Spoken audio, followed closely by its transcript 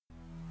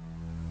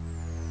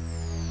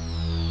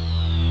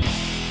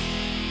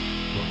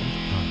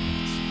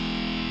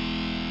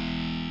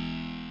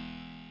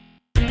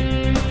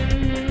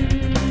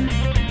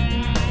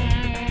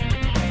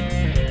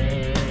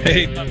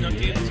Hey,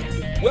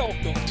 Nuntians.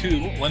 Welcome to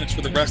Linux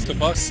for the Rest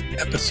of Us,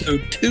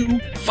 episode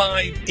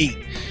 258.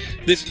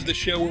 This is the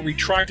show where we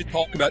try to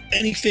talk about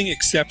anything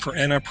except for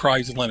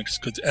Enterprise Linux,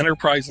 because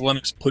Enterprise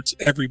Linux puts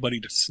everybody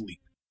to sleep,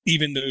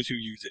 even those who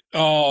use it.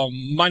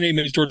 My name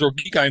is George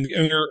Geek. I'm the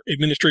owner,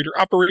 administrator,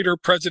 operator,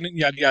 president,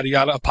 yada, yada,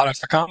 yada, of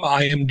Podass.com.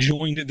 I am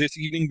joined this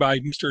evening by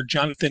Mr.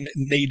 Jonathan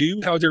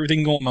Nadeau. How's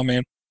everything going, my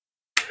man?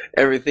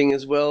 Everything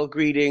is well.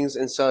 Greetings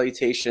and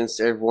salutations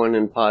to everyone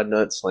in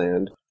Podnuts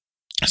land.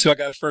 So I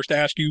got to first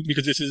ask you,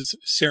 because this is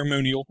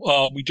ceremonial,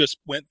 we just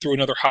went through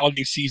another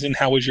holiday season.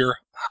 How was your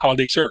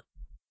holiday, sir?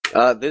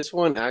 This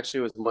one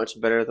actually was much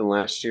better than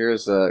last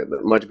year's.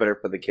 Much better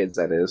for the kids,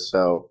 that is.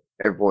 So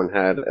everyone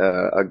had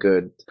a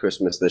good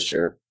Christmas this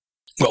year.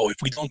 Well, if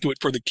we don't do it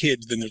for the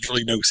kids, then there's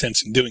really no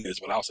sense in doing it, is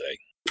what I'll say.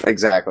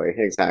 Exactly.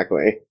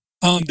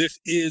 This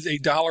is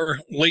 $1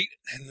 late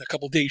and a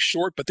couple days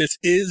short, but this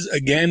is,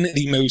 again,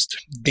 the most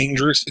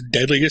dangerous,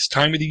 deadliest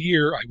time of the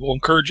year. I will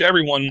encourage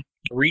everyone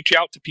to reach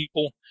out to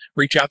people,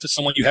 reach out to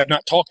someone you have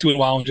not talked to in a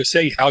while and just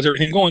say, how's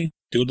everything going?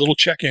 Do a little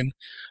check-in.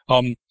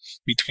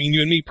 Between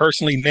you and me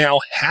personally, now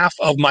half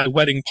of my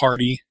wedding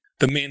party,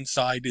 the men's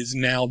side, is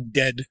now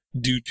dead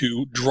due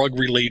to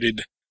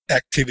drug-related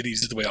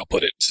activities is the way I'll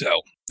put it.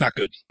 So, not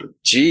good.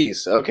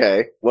 Jeez,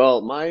 okay.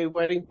 Well, my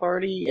wedding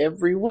party,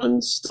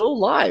 everyone's still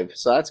alive,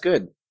 so that's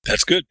good.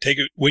 That's good. Take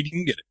it when you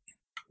can get it.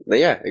 But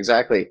yeah,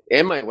 exactly.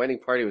 And my wedding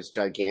party was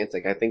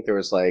gigantic. I think there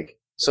was like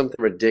something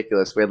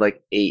ridiculous. We had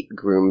like 8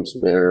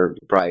 groomsmen or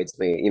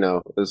bridesmaids.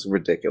 It was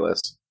ridiculous.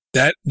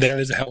 That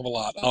is a hell of a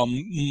lot.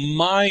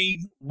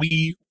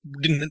 We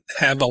didn't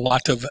have a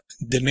lot of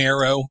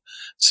dinero,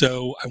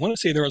 so I want to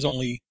say there was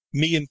only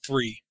me and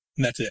 3,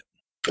 and that's it.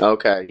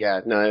 Okay,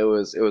 yeah, no, it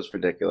was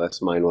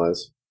ridiculous. Mine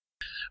was.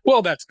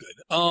 Well, that's good.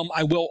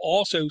 I will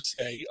also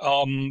say,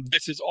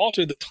 this is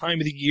also the time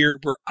of the year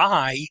where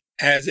I,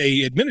 as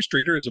a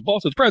administrator, as a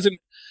boss, as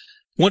president,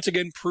 once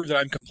again prove that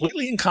I'm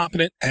completely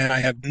incompetent and I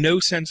have no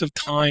sense of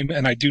time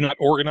and I do not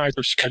organize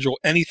or schedule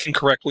anything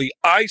correctly.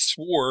 I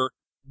swore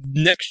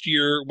next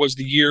year was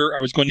the year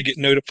I was going to get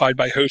notified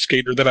by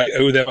HostGator that I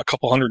owe them a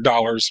couple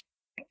 $100.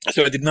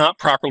 So I did not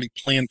properly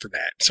plan for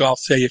that. So I'll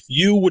say if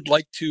you would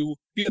like to,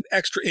 if you have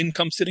extra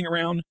income sitting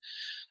around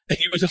and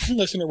you as a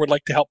listener would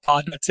like to help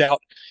Podnuts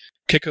out,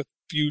 kick a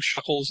few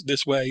shekels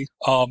this way,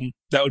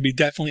 that would be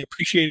definitely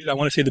appreciated. I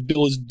want to say the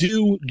bill is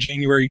due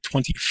January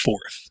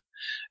 24th.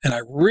 And I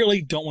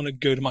really don't want to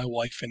go to my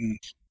wife and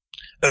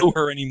owe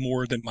her any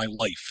more than my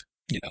life,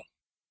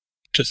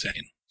 just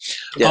saying.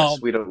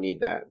 Yes, we don't need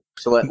that.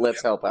 So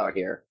let's help out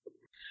here.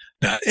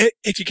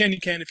 If you can,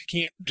 you can. If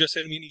you can't, just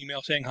send me an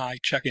email saying hi,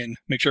 check in,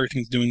 make sure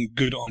everything's doing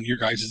good on your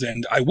guys'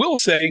 end. I will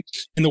say,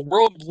 in the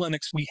world of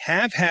Linux, we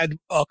have had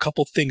a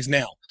couple things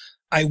now.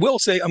 I will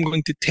say I'm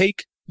going to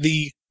take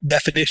the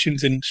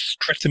definitions and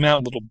stretch them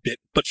out a little bit.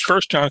 But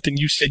first, Jonathan,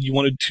 you said you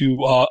wanted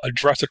to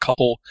address a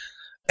couple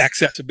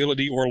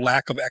accessibility or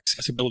lack of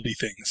accessibility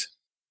things.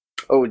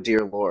 Oh,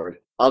 dear Lord.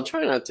 I'll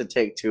try not to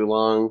take too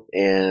long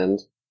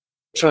and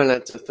try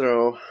not to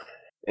throw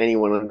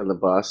anyone under the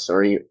bus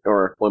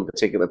or one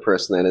particular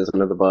person that is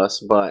under the bus.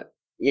 But,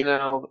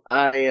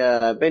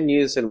 I've been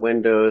using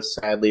Windows,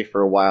 sadly,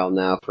 for a while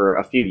now, for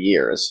a few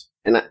years.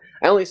 And I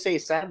only say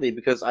sadly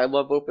because I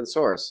love open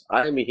source.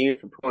 I am a huge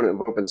proponent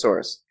of open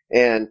source.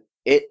 And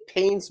it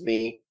pains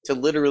me to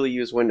literally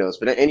use Windows.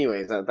 But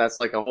anyways, that's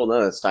like a whole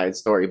other side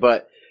story.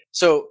 But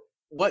so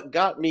what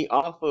got me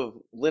off of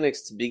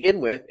Linux to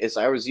begin with is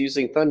I was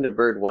using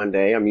Thunderbird one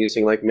day. I'm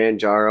using like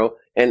Manjaro,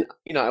 and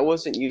I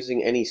wasn't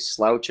using any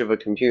slouch of a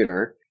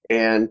computer,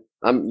 and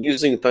I'm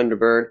using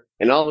Thunderbird,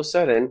 and all of a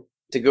sudden,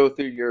 to go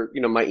through your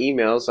my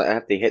emails, I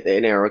have to hit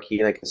an arrow key,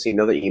 and I can see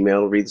another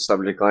email, read the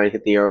subject line,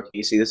 hit the arrow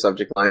key, see the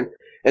subject line,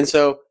 and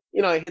so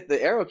I hit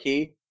the arrow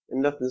key,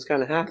 and nothing's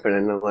kind of happening.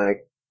 And I'm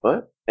like,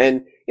 what?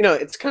 And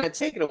it's kind of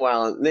taken a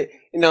while,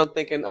 and I'm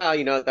thinking,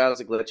 that was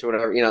a glitch or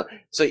whatever,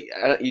 So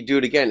you do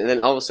it again, and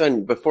then all of a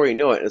sudden, before you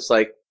know it, it's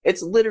like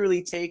it's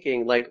literally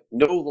taking, like,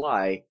 no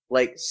lie,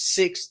 like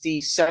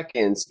 60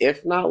 seconds,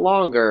 if not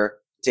longer,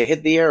 to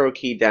hit the arrow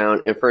key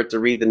down and for it to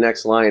read the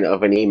next line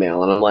of an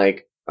email. And I'm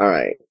like, all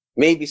right,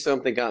 maybe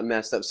something got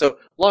messed up. So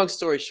long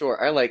story short,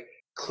 I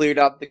cleared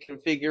out the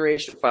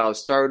configuration file,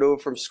 started over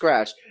from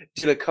scratch,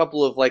 did a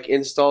couple of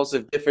installs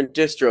of different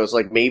distros,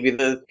 like maybe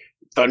the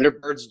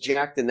Thunderbird's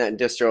jacked in that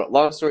distro.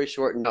 Long story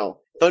short, no.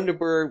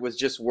 Thunderbird was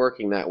just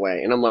working that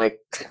way. And I'm like,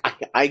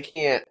 I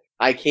can't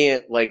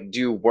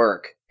do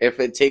work if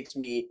it takes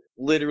me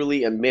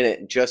literally a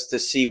minute just to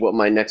see what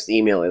my next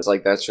email is.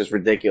 That's just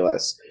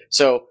ridiculous.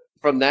 So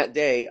from that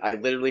day, I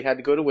literally had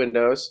to go to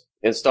Windows,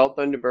 install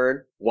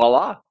Thunderbird,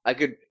 voila. I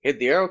could hit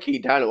the arrow key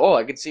down and,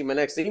 I could see my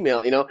next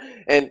email,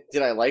 And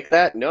did I like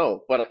that?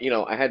 No. But,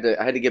 I had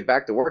to get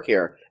back to work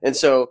here. And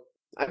so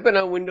I've been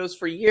on Windows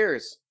for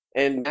years.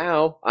 And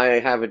now I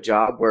have a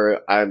job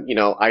where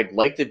I'd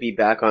like to be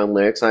back on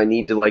Linux. I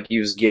need to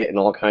use Git and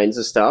all kinds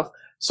of stuff.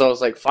 So I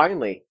was like,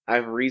 finally, I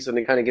have a reason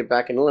to kind of get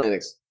back into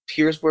Linux.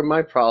 Here's where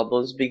my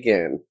problems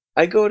begin.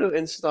 I go to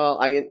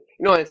install, I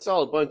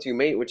install Ubuntu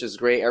Mate, which is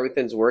great.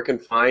 Everything's working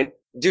fine.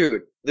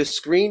 Dude, the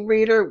screen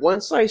reader,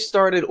 once I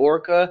started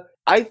Orca,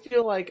 I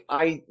feel like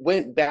I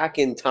went back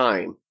in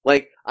time.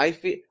 Like I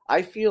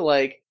feel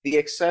like the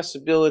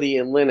accessibility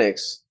in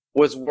Linux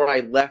was where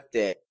I left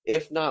it,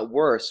 if not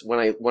worse, when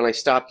I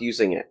stopped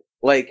using it.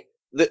 Like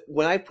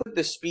when I put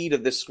the speed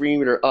of the screen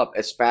reader up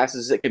as fast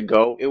as it could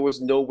go, it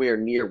was nowhere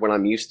near what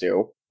I'm used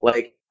to.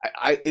 Like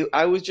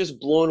I was just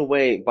blown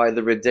away by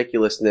the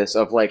ridiculousness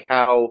of like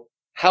how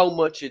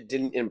much it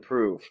didn't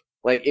improve.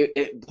 Like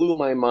it blew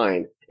my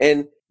mind.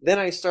 And then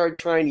I started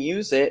trying to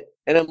use it,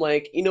 and I'm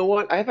like, you know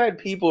what? I've had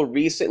people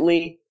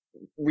recently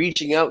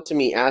reaching out to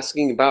me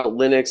asking about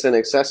Linux and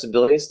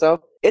accessibility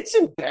stuff. It's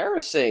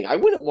embarrassing. I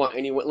wouldn't want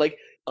anyone like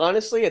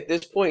honestly at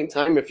this point in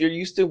time, if you're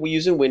used to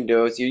using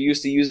Windows, you're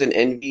used to using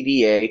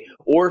NVDA,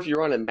 or if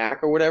you're on a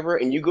Mac or whatever,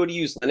 and you go to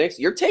use Linux,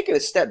 you're taking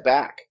a step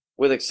back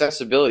with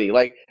accessibility.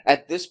 Like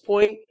at this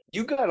point,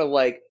 you gotta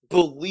like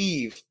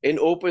believe in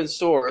open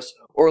source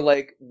or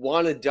like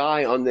want to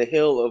die on the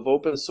hill of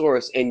open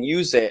source and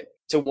use it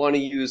to want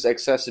to use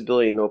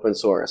accessibility in open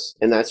source.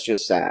 And that's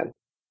just sad.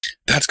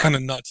 That's kind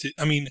of nuts.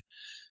 I mean,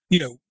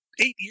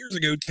 8 years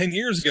ago, 10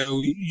 years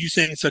ago, you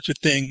saying such a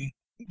thing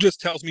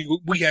just tells me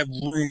we have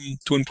room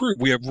to improve.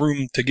 We have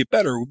room to get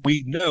better.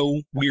 We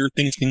know where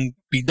things can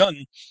be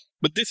done,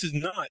 but this is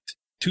not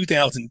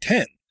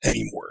 2010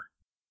 anymore.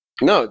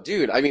 No,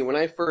 dude. I mean, when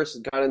I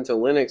first got into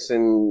Linux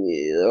and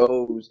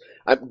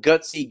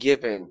Gutsy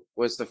Given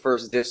was the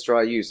first distro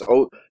I used.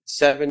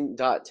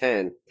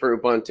 7.10 for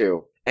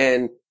Ubuntu.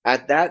 And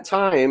at that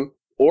time,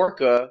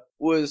 Orca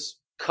was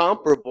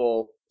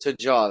comparable to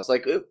JAWS.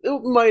 Like it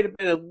might have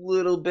been a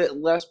little bit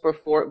less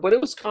before, but it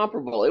was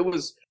comparable.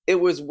 It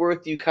was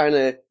worth you kind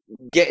of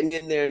getting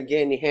in there and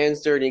getting your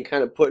hands dirty and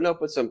kind of putting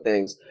up with some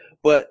things.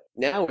 But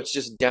now it's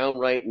just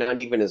downright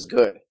not even as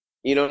good.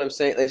 You know what I'm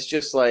saying? It's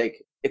just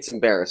like it's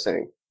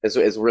embarrassing.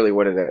 Is really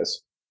what it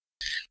is.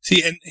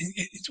 See, and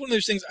it's one of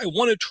those things I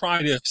want to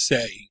try to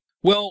say,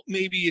 well,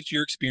 maybe it's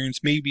your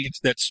experience, maybe it's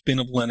that spin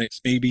of Linux,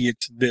 maybe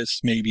it's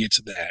this, maybe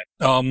it's that.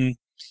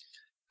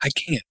 I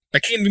can't. I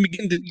can't even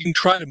begin to even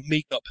try to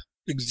make up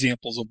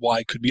examples of why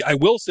it could be. I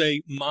will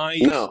say my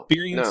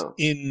experience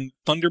in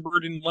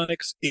Thunderbird and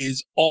Linux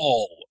is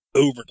all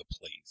over the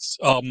place.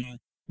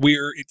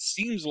 Where it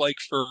seems like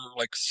for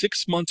like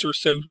 6 months or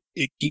so,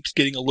 it keeps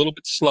getting a little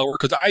bit slower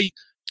because I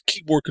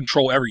keyboard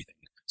control everything.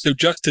 So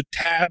just to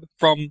tab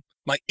from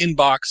my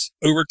inbox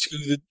over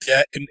to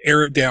that and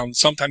arrow down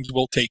sometimes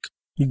will take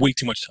way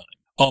too much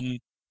time.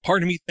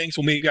 Part of me thinks,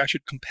 well, maybe I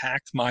should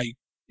compact my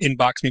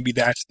inbox. Maybe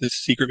that's the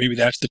secret. Maybe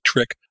that's the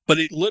trick. But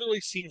it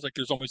literally seems like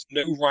there's almost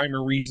no rhyme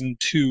or reason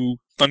to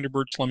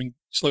Thunderbird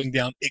slowing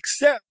down,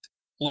 except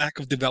lack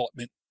of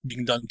development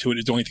being done to it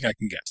is the only thing I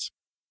can guess.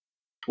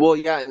 Well,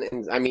 yeah,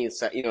 and I mean,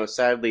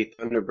 sadly,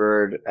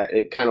 Thunderbird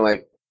it kind of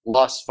like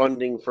lost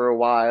funding for a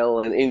while,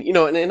 and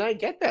I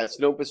get that it's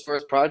an open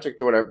source project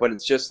or whatever, but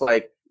it's just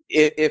like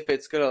if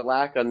it's gonna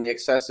lack on the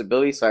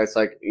accessibility side, it's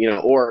like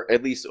or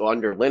at least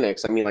under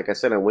Linux. I mean, like I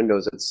said, on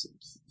Windows, it's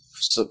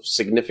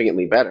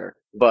significantly better,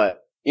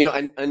 but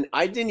and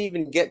I didn't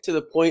even get to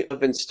the point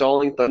of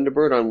installing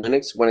Thunderbird on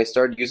Linux when I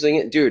started using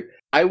it, dude.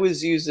 I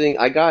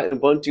got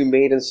Ubuntu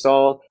Mate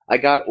installed. I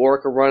got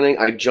Orca running.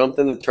 I jumped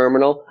in the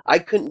terminal. I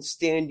couldn't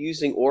stand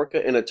using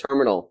Orca in a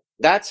terminal.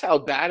 That's how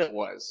bad it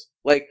was.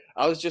 Like,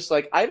 I was just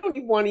like, I don't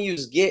even want to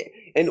use Git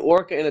and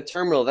Orca in a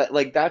terminal.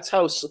 That's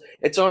how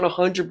it's on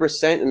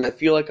 100%, and I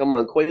feel like I'm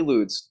on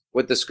Quaaludes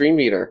with the screen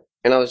reader.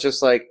 And I was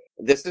just like,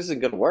 this isn't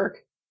going to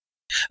work.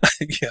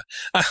 Yeah,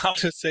 I'll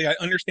just say I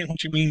understand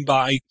what you mean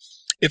by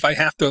if I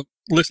have to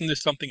listen to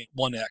something at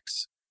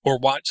 1x or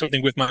watch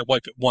something with my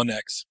wife at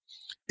 1x,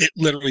 it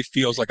literally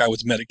feels like I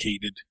was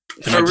medicated.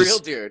 For real,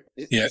 dude.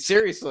 Yeah.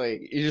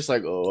 Seriously, you're just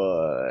like,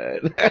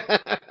 what?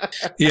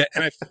 Yeah,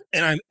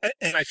 and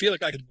I feel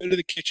like I could go to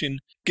the kitchen,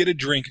 get a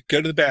drink,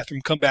 go to the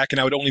bathroom, come back, and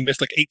I would only miss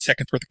like 8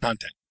 seconds worth of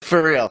content.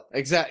 For real,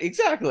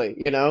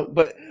 exactly.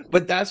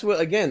 But that's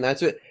what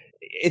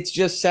it's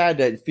just sad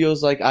that it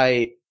feels like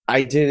I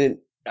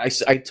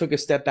took a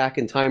step back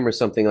in time or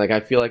something. Like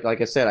I feel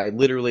like I said, I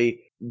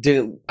literally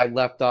I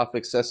left off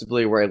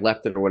accessibility where I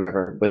left it or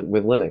whatever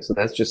with Linux, and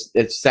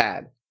it's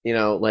sad.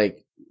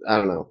 Like I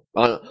don't know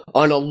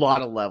on a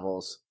lot of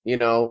levels.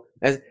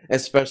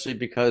 Especially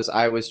because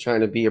I was trying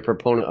to be a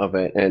proponent of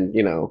it, and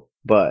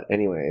But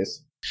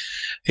anyways,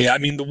 yeah. I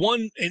mean, the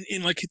one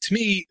and like to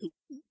me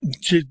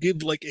to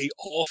give like a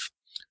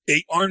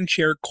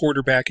armchair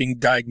quarterbacking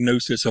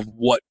diagnosis of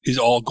what is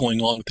all going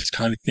on with this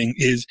kind of thing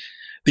is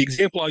the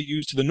example I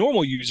use to the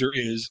normal user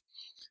is.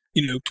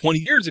 20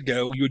 years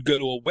ago, you would go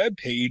to a web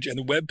page and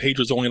the web page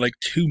was only like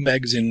 2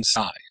 megs in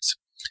size.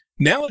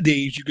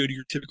 Nowadays, you go to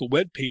your typical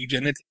web page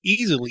and it's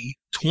easily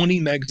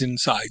 20 megs in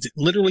size. It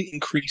literally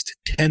increased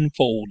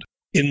tenfold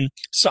in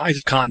size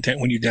of content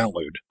when you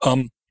download.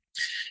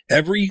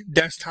 Every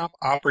desktop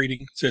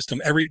operating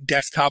system, every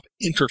desktop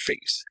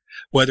interface,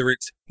 whether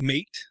it's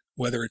Mate,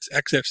 whether it's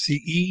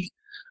XFCE,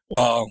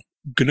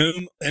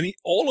 GNOME,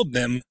 all of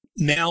them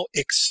now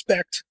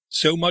expect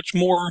so much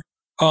more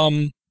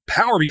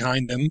power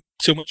behind them,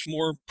 so much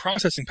more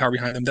processing power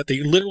behind them, that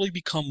they literally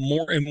become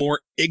more and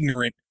more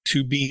ignorant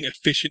to being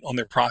efficient on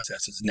their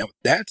processes. Now, with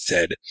that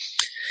said,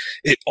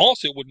 it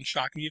also wouldn't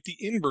shock me if the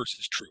inverse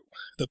is true.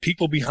 The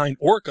people behind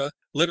Orca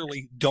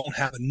literally don't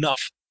have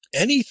enough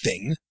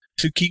anything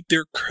to keep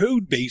their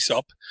code base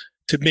up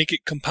to make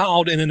it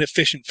compiled in an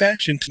efficient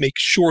fashion to make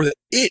sure that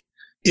it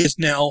is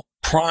now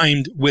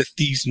primed with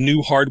these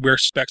new hardware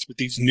specs, with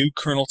these new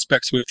kernel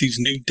specs, with these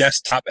new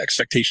desktop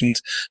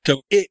expectations.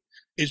 So it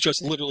is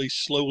just literally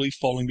slowly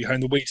falling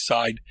behind the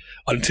wayside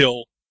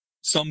until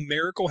some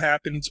miracle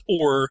happens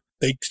or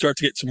they start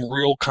to get some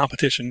real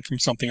competition from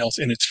something else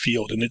in its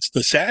field. And it's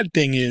the sad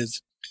thing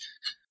is,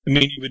 I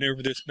mean, you've been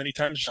over this many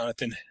times,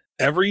 Jonathan,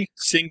 every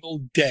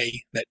single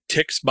day that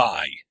ticks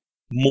by,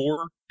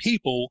 more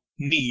people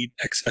need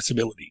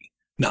accessibility,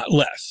 not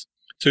less.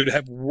 So to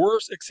have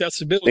worse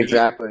accessibility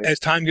as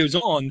time goes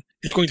on,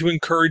 it's going to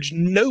encourage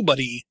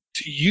nobody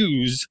to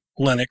use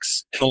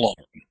Linux in the long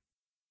run.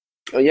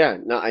 Oh yeah,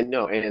 no, I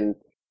know, and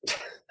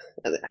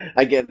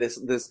I get this.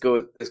 This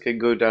could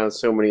go down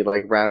so many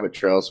like rabbit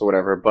trails or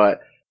whatever. But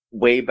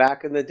way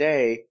back in the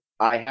day,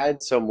 I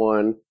had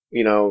someone,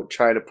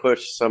 try to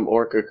push some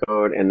Orca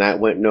code, and that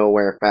went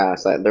nowhere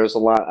fast. There's a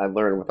lot I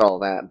learned with all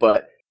that,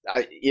 but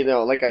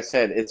like I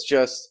said, it's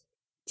just.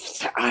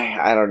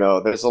 I don't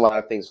know. There's a lot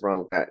of things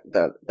wrong with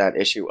that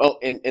issue. Oh,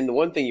 and the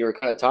one thing you were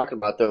kind of talking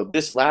about though,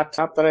 this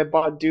laptop that I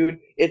bought, dude,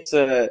 it's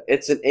an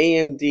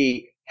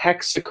AMD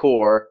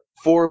Hexacore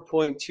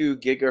 4.2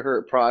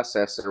 gigahertz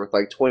processor with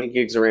like 20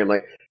 gigs of RAM.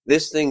 Like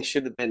this thing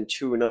should have been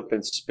chewing up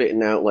and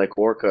spitting out like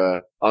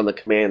Orca on the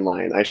command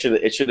line.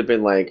 It should have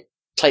been like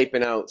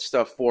typing out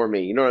stuff for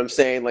me. You know what I'm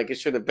saying? Like it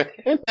should have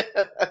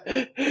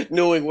been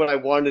knowing what I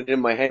wanted in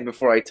my head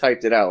before I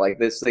typed it out. Like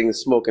this thing's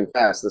smoking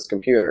fast, this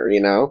computer,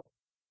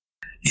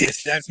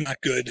 Yes, that's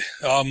not good.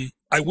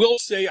 I will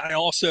say I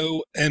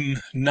also am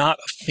not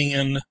a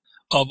fan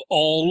of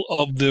all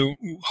of the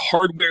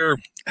hardware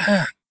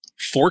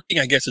forking,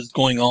 I guess, is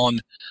going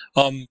on.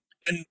 And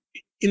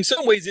in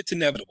some ways, it's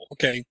inevitable,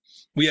 okay?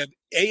 We have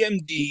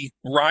AMD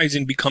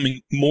Ryzen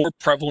becoming more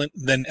prevalent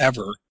than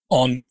ever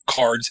on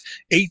cards,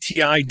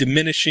 ATI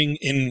diminishing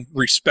in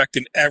respect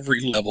in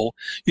every level.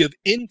 You have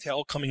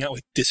Intel coming out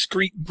with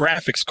discrete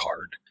graphics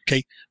card,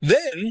 okay?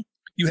 Then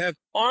you have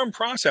ARM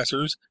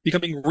processors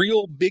becoming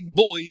real big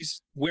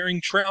boys,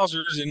 wearing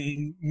trousers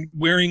and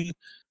wearing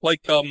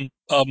like and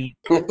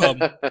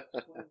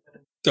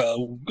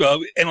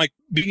like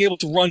being able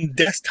to run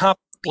desktop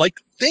like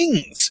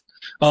things.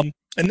 And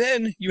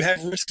then you have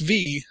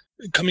RISC-V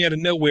coming out of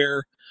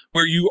nowhere,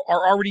 where you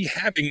are already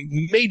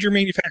having major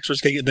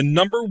manufacturers. Okay, the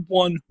number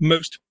one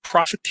most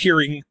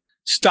profiteering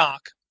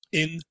stock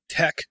in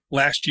tech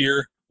last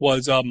year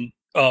was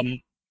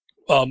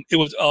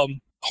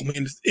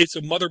it's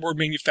a motherboard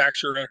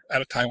manufacturer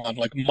out of Taiwan,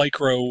 like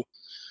Micro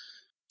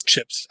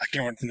Chips. I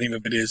can't remember what the name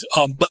of it is.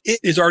 But it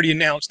is already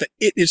announced that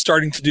it is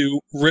starting to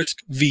do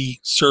RISC-V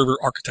server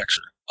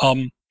architecture.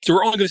 So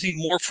we're only going to see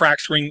more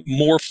fracturing,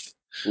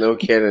 no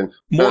kidding,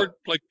 more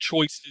like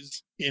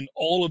choices in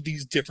all of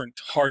these different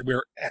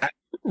hardware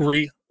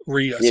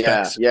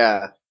specs.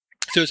 Yeah.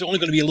 So it's only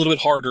going to be a little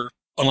bit harder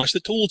unless the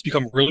tools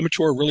become really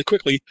mature really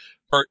quickly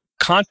for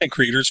content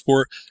creators,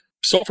 for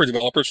software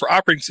developers, for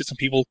operating system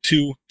people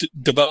to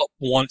develop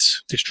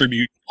once,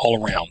 distribute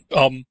all around.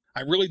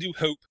 I really do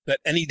hope that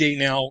any day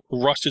now,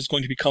 Rust is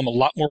going to become a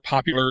lot more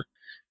popular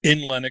in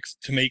Linux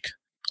to make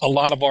a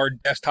lot of our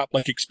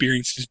desktop-like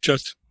experiences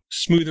just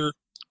smoother,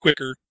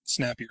 quicker,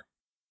 snappier.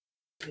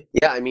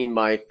 Yeah, I mean,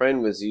 my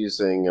friend was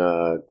using,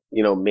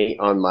 Mate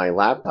on my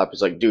laptop.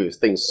 He's like, dude, this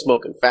thing's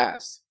smoking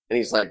fast. And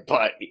he's like,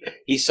 but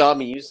he saw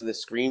me using the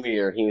screen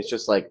reader. And he was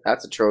just like,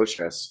 that's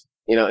atrocious.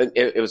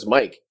 It was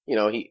Mike.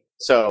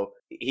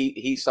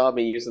 He saw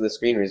me using the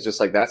screen reader. He's just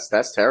like,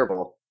 that's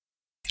terrible.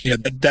 Yeah,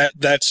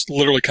 that's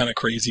literally kind of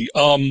crazy.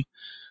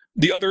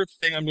 The other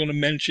thing I'm going to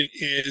mention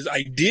is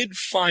I did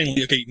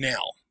finally,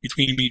 now,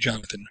 between me,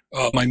 Jonathan,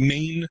 my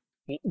main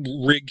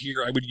rig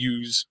here I would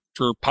use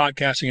for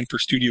podcasting and for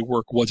studio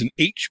work was an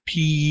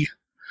HP.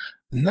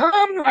 No,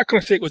 I'm not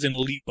going to say it was an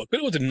EliteBook, but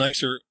it was a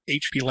nicer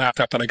HP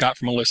laptop that I got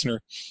from a listener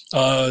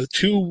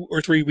 2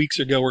 or 3 weeks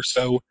ago or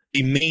so.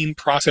 The main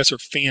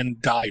processor fan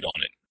died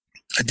on it.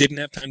 I didn't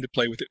have time to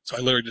play with it, so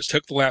I literally just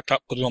took the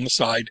laptop, put it on the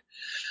side.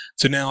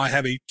 So now I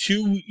have a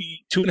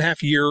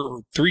 2.5 year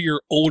or 3 year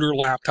older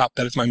laptop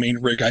that is my main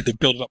rig. I had to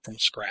build it up from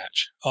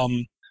scratch.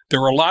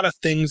 There are a lot of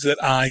things that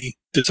I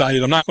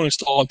decided I'm not going to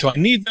install until I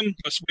need them.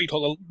 Let's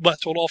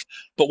hold off.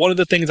 But one of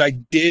the things I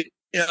did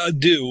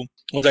do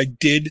was I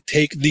did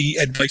take the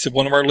advice of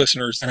one of our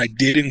listeners and I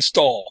did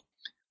install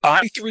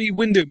i3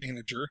 Window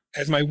Manager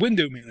as my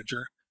window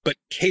manager, but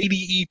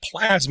KDE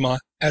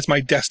Plasma as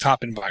my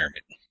desktop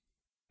environment.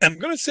 And I'm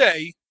going to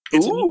say,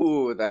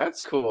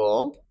 that's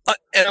cool.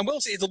 And I will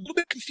say it's a little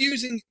bit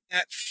confusing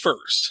at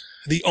first.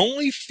 The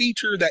only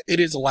feature that it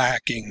is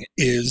lacking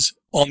is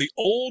on the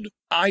old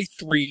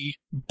i3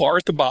 bar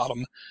at the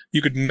bottom,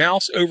 you could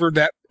mouse over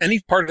any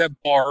part of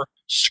that bar,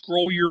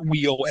 scroll your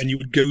wheel, and you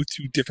would go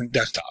to different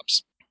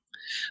desktops.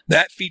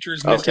 That feature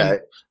is missing, Okay.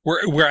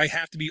 where I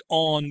have to be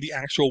on the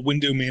actual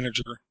window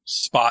manager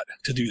spot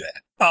to do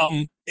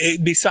that.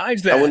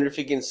 Besides I that, wonder if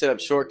you can set up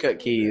shortcut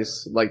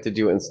keys like to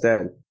do it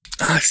instead.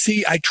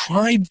 see, I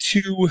tried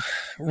to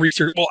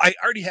research. Well, I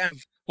already have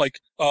like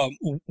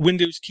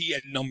Windows key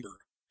and number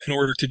in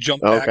order to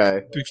jump back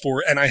Okay.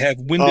 before, and I have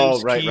Oh,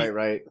 Windows right, key right,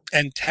 right.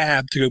 and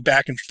tab to go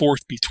back and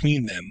forth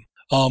between them.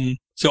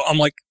 So I'm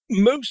like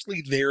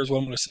mostly there is what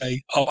I'm going to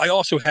say. I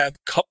also have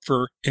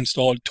Kupfer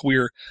installed to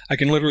where I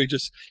can literally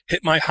just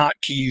hit my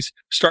hotkeys,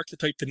 start to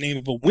type the name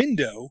of a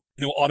window,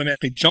 and it will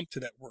automatically jump to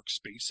that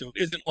workspace. So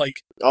it isn't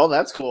like, Oh,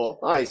 that's cool.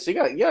 Nice. You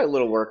got a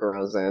little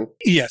workarounds then.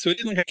 yeah, so it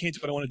isn't like I can't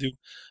do what I want to do,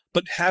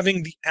 but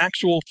having the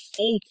actual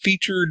full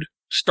featured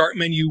start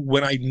menu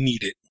when I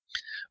need it,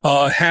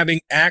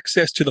 having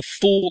access to the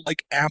full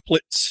like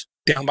applets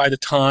down by the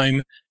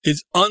time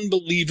is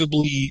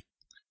unbelievably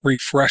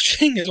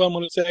refreshing, is what I'm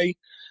going to say.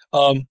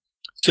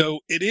 So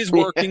it is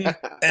working,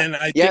 and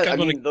I think I'm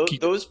going to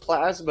keep those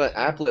plasma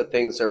applet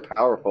things are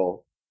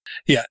powerful.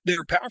 Yeah,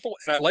 they're powerful,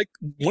 and I like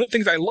one of the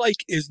things I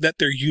like is that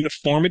their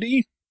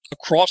uniformity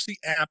across the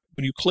app.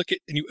 When you click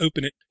it and you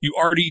open it, you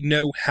already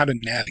know how to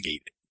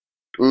navigate it.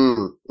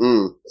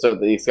 So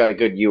it's got a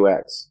good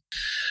UX.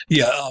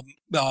 Yeah.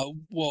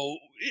 Well,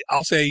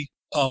 I'll say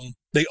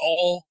they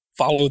all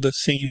follow the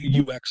same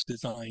UX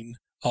design.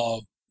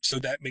 So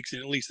that makes it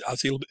at least I'll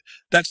say a little bit.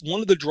 That's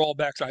one of the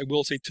drawbacks I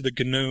will say to the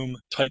GNOME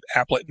type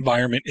applet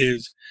environment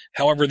is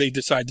however they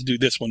decide to do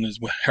this one is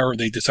however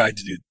they decide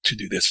to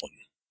do this one.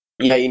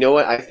 Yeah, you know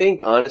what? I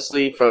think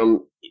honestly,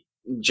 from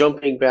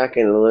jumping back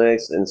into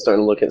Linux and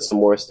starting to look at some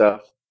more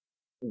stuff,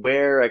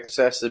 where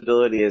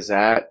accessibility is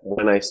at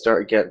when I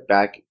start get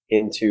back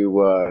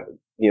into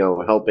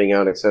helping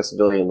out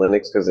accessibility in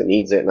Linux because it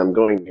needs it, and I'm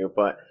going to.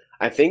 But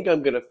I think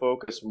I'm going to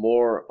focus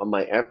more on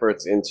my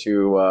efforts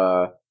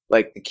into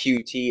like the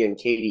Qt and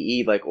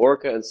KDE. Like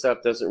Orca and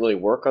stuff doesn't really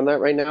work on that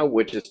right now,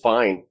 which is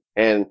fine.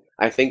 And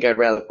I think I'd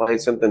rather find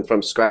something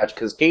from scratch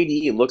because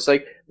KDE looks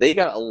like they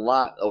got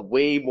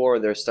way more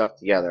of their stuff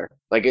together.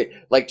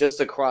 Like just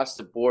across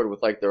the board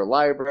with like their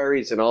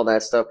libraries and all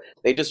that stuff.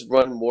 They just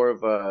run more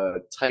of a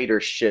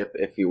tighter ship,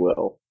 if you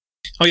will.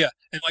 Oh yeah,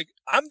 and like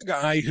I'm the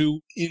guy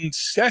who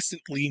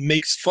incessantly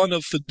makes fun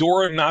of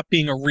Fedora not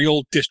being a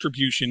real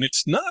distribution.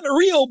 It's not a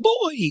real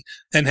boy,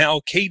 and how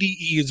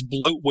KDE is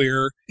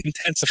bloatware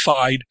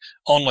intensified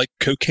on like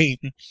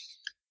cocaine.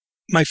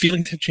 My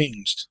feelings have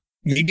changed.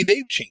 Maybe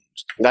they've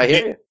changed. I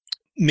hear you.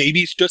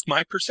 Maybe it's just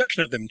my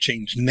perception of them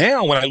changed.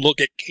 Now, when I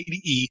look at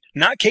KDE,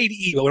 not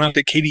KDE, but when I look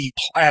at KDE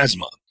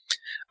Plasma,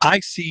 I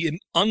see an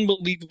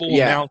unbelievable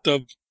amount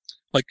of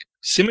like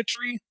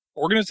symmetry,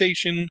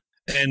 organization,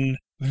 and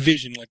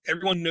vision. Like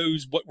everyone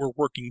knows what we're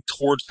working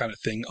towards, kind of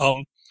thing.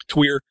 To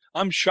where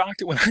I'm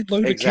shocked at when I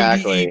load a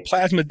KDE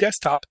Plasma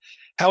desktop,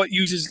 how it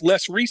uses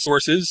less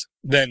resources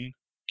than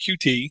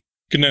Qt,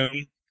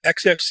 GNOME,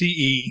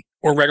 XFCE,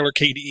 or regular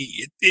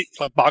KDE. It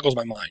boggles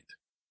my mind.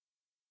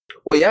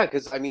 Well, yeah,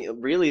 because I mean,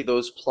 really,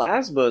 those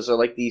plasmas are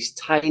like these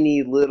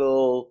tiny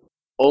little,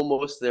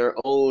 almost their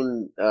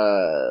own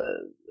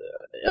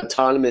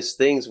autonomous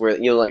things. Where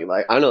like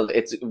I don't know,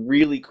 it's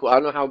really cool. I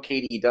don't know how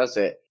KDE does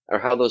it or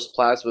how those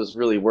plasmas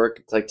really work.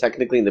 It's like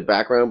technically in the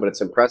background, but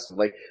it's impressive.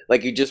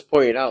 Like you just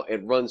pointed out,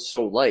 it runs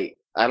so light.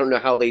 I don't know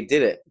how they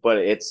did it, but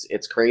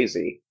it's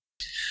crazy.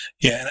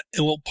 Yeah,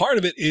 and well, part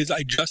of it is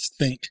I just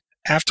think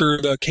after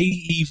the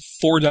KDE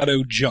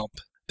 4.0 jump,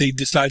 they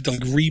decided to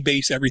like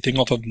rebase everything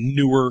off of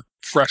newer,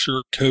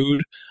 fresher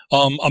code.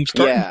 I'm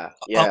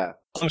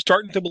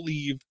starting to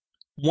believe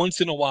once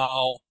in a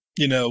while,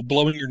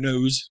 blowing your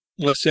nose,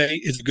 let's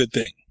say, is a good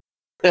thing.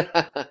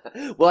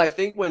 Well, I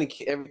think when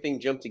everything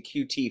jumped to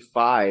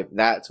Qt5,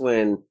 that's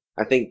when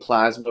I think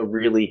Plasma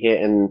really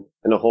hit in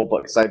a whole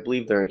bunch. Because I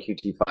believe they're in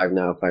Qt5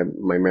 now, if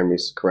my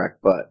memory's correct.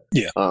 But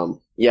when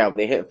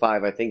they hit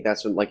 5, I think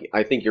that's when. Like,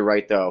 I think you're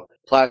right though.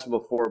 Plasma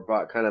 4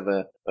 brought kind of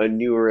a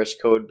newerish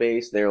code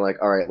base. They're like,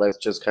 all right, let's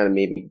just kind of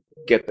maybe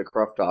get the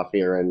cruft off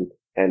here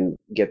and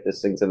get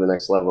this thing to the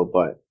next level.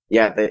 But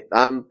yeah,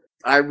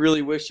 I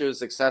really wish it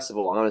was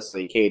accessible.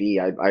 Honestly, KDE,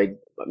 I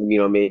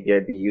maybe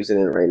I'd be using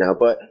it right now,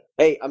 but.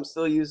 Hey, I'm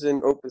still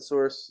using open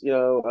source,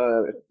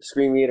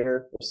 screen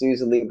reader. I'm still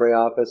using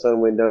LibreOffice on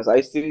Windows.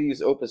 I still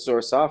use open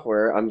source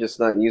software. I'm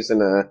just not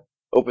using a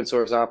open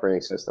source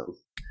operating system.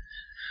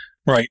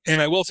 Right,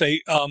 and I will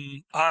say,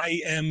 I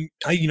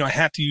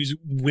have to use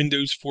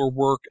Windows for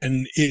work,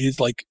 and it is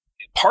like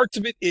parts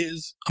of it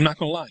is. I'm not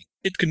going to lie,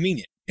 it's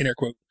convenient. In air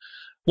quote.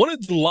 One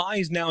of the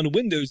lies now in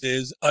Windows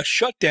is a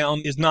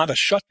shutdown is not a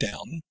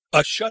shutdown.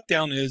 A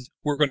shutdown is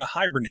we're going to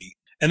hibernate.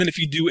 And then if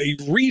you do a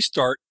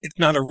restart, it's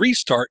not a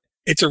restart,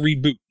 it's a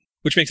reboot,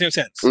 which makes no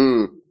sense.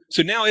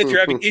 So now if you're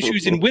having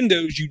issues in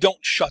Windows, you don't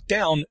shut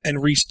down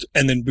and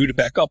then boot it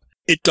back up.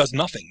 It does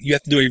nothing. You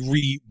have to do a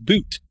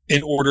reboot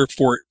in order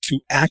for it to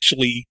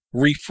actually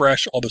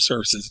refresh all the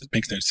services. It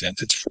makes no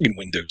sense. It's freaking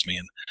Windows,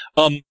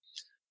 man.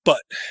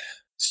 But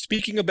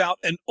speaking about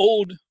an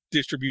old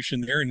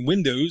distribution there in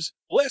Windows,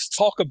 let's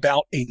talk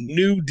about a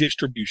new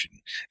distribution.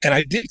 And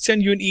I did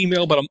send you an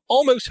email, but I'm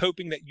almost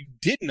hoping that you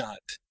did not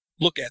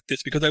look at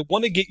this because I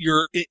want to get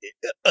your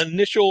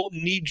initial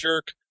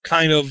knee-jerk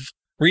kind of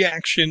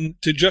reaction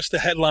to just the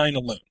headline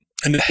alone.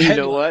 And the You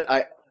know what?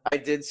 I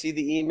did see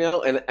the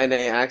email and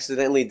I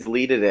accidentally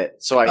deleted it,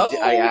 so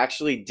I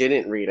actually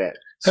didn't read it.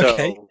 So,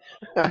 okay.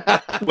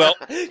 Well,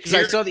 because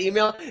I saw the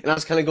email and I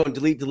was kind of going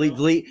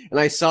delete, and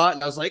I saw it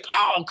and I was like,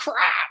 oh crap!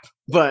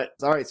 But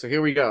all right, so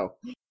here we go.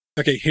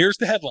 Okay, here's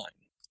the headline: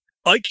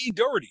 Ike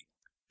Doherty.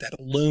 That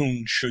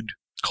alone should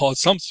cause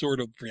some sort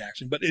of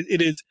reaction, but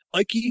it is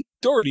Ike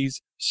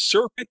Doherty's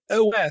Serpent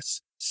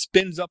OS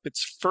spins up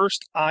its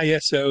first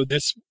ISO.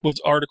 This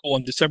was article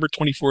on December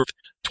 24th,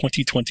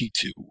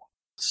 2022.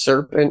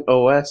 Serpent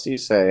OS, you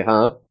say,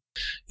 huh?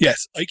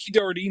 Yes, Ike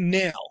Doherty.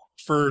 Now,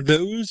 for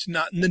those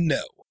not in the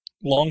know,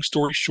 long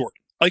story short,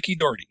 Ike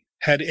Doherty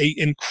had a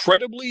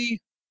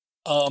incredibly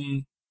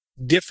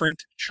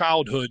different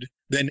childhood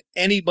than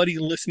anybody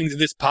listening to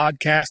this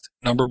podcast.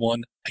 Number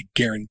one, I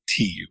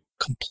guarantee you,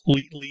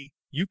 completely,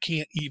 you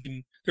can't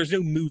even, there's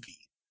no movie,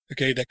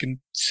 okay, that can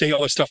say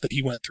all the stuff that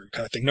he went through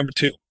kind of thing. Number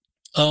two,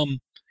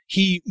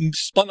 he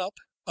spun up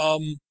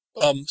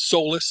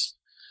Solus,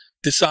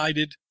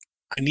 decided,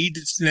 I need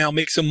to now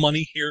make some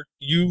money here.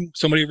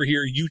 Somebody over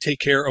here, you take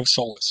care of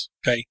Solus,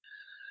 okay?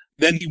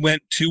 Then he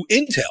went to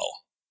Intel,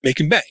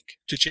 making bank,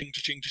 cha-ching,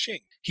 cha-ching,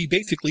 cha-ching. He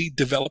basically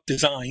developed,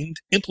 designed,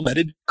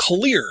 implemented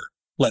Clear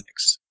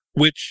Linux,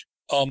 which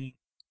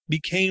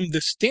became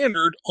the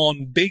standard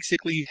on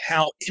basically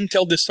how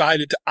Intel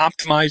decided to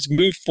optimize,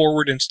 move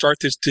forward, and start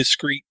this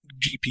discrete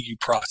GPU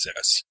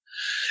process.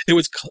 It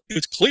was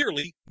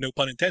clearly, no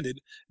pun intended,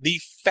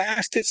 the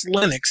fastest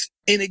Linux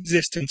in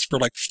existence for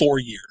like 4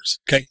 years.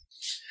 Okay,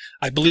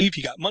 I believe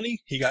he got money.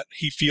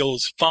 He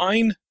feels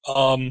fine.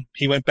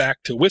 He went back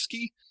to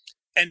whiskey,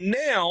 and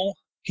now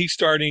he's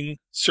starting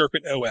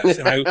Serpent OS.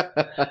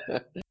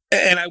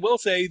 And I will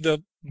say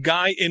the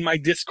guy in my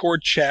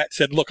Discord chat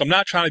said, "Look, I'm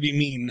not trying to be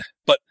mean,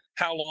 but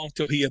how long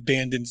till he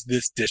abandons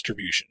this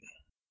distribution?"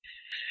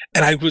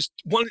 And I was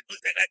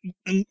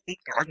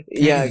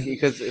yeah,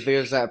 because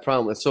there's that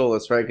problem with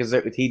Solus, right? Because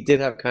he did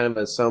have kind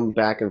of some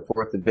back and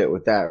forth a bit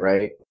with that,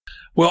 right?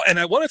 Well, and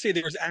I want to say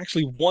there was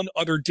actually one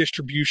other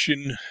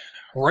distribution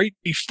right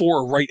before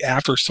or right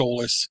after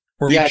Solus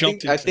where we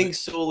jumped into. I think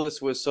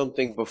Solus was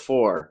something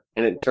before,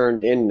 and it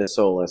turned into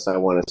Solus, I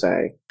want to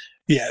say.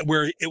 Yeah,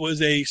 where it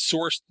was a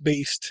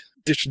source-based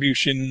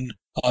distribution,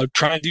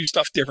 trying to do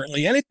stuff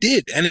differently, and it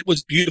did, and it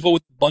was beautiful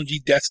with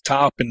Bungie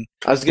desktop. And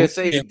I was going to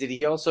say, did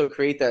he also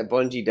create that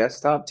Bungie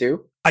desktop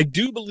too? I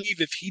do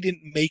believe if he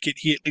didn't make it,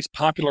 he at least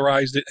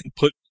popularized it and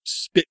put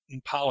spit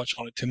and polish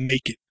on it to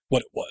make it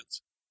what it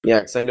was. Yeah,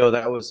 because I know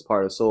that was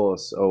part of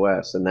Solus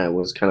OS, and that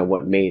was kind of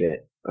what made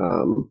it.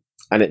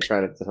 I didn't try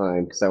it at the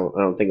time because I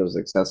don't think it was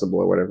accessible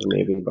or whatever,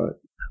 maybe. But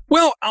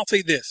well, I'll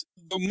say this: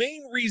 the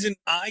main reason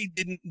I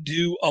didn't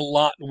do a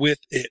lot with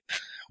it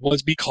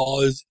was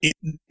because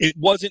it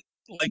wasn't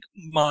like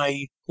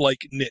my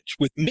niche.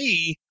 With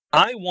me,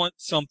 I want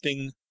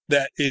something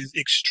that is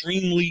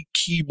extremely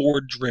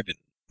keyboard driven,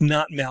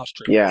 not mouse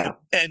driven. Yeah.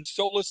 And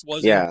Solus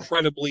was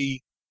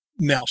incredibly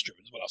mouse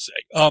driven, is what I'll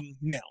say.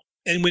 Now,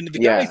 and when the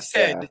guy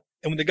said,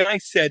 and when the guy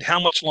said how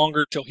much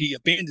longer till he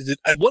abandons it,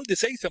 I wanted to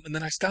say something, and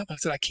then I stopped. I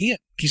said, I can't.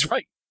 He's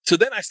right. So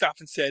then I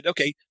stopped and said,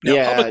 okay,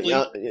 now publicly,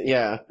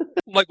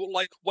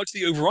 like, what's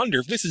the over under?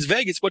 If this is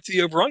Vegas, what's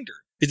the over under?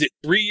 Is it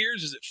 3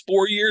 years? Is it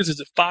 4 years? Is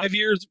it 5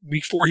 years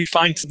before he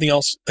finds something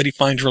else that he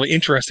finds really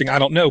interesting? I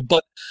don't know,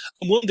 but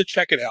I'm willing to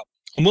check it out.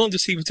 I'm willing to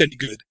see if it's any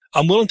good.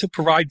 I'm willing to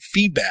provide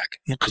feedback,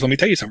 because let me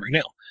tell you something right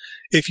now.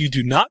 If you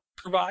do not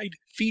provide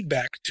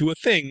feedback to a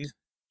thing,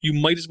 you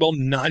might as well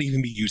not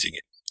even be using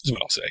it, is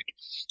what I'll say.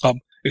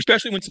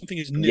 Especially when something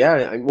is new.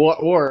 Yeah,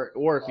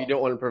 or if you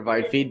don't want to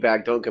provide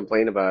feedback, don't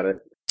complain about it.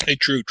 Hey,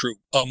 true.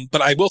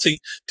 But I will say,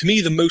 to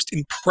me, the most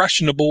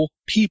impressionable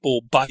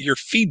people by your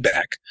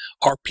feedback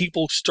are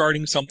people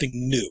starting something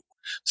new.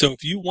 So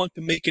if you want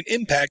to make an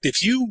impact,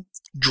 if you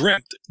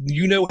dreamt,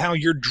 you know how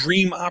your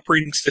dream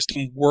operating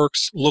system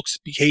works, looks,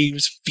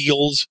 behaves,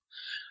 feels.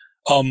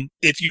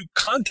 If you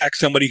contact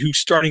somebody who's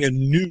starting a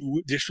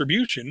new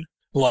distribution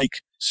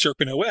like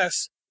Serpent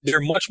OS, they're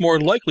much more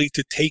likely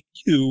to take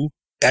you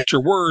at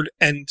your word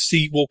and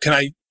see, well, can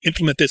I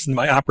implement this in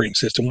my operating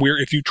system? Where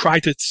if you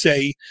try to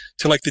say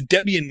to like the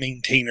Debian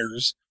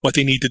maintainers what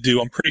they need to do,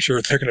 I'm pretty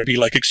sure they're going to be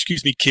like,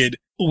 excuse me, kid,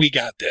 we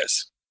got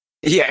this.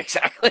 Yeah,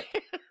 exactly.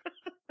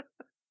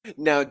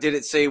 Now, did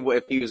it say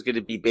if he was going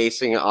to be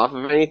basing it off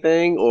of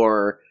anything,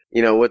 or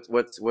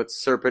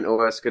what's Serpent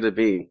OS going to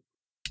be?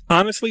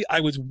 Honestly, I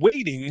was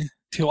waiting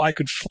till I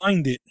could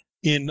find it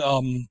in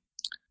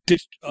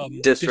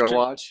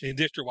DistroWatch. In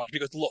DistroWatch,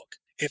 because look,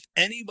 if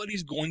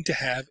anybody's going to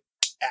have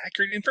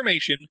accurate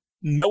information,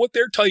 know what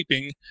they're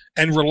typing,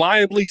 and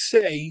reliably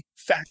say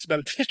facts about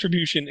a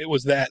distribution, it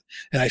was that,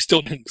 and I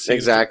still didn't see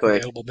it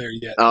available there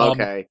yet. Oh,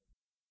 okay.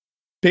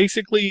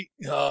 Basically,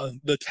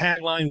 the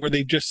tagline where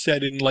they've just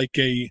said in like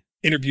a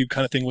interview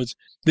kind of thing was,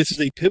 "This is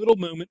a pivotal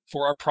moment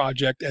for our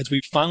project as we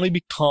finally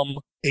become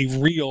a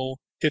real,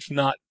 if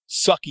not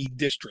sucky,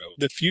 distro.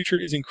 The future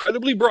is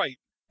incredibly bright,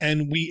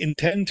 and we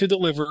intend to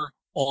deliver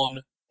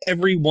on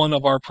every one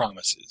of our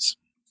promises.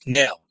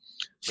 Now,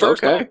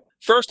 first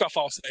off,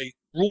 I'll say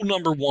rule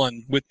number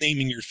 1 with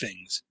naming your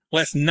things.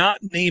 Let's not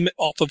name it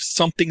off of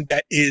something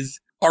that is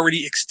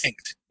already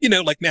extinct,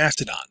 like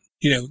Mastodon.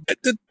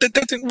 That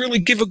doesn't really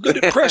give a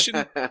good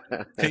impression.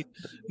 Okay.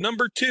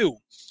 Number 2,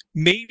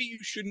 maybe you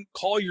shouldn't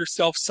call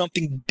yourself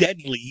something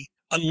deadly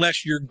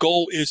unless your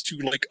goal is to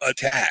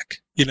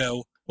attack,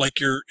 like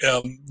you're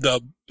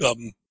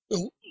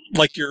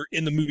like you're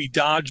in the movie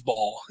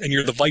Dodgeball and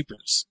you're the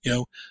Vipers,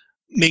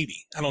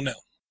 maybe, I don't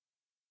know.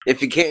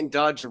 If you can't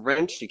dodge a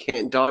wrench, you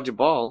can't dodge a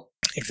ball.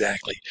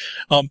 Exactly.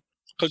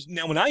 Because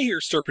now when I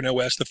hear Serpent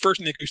OS, the first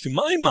thing that goes through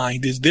my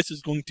mind is this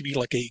is going to be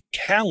like a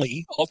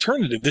Kali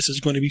alternative. This is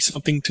going to be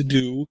something to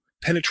do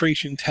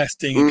penetration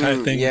testing and kind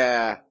of thing.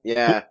 Yeah.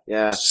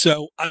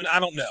 So I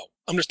don't know.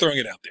 I'm just throwing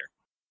it out there.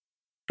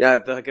 Yeah,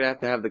 they're going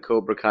to have the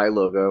Cobra Kai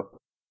logo.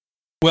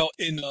 Well,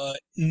 in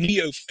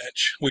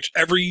NeoFetch, which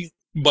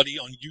everybody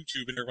on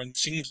YouTube and everyone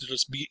seems to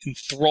just be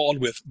enthralled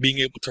with being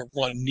able to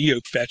run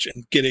NeoFetch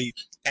and get a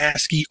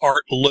ASCII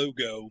art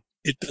logo,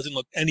 it doesn't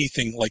look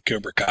anything like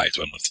Cobra Kai, is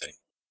what I'm saying.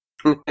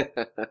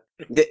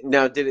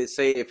 Now, did it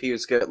say if he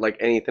was good,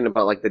 anything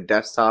about the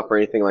desktop or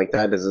anything like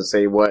that? Does it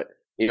say what,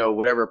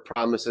 whatever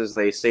promises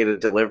they say to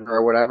deliver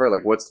or whatever?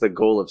 What's the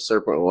goal of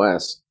Serpent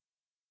OS?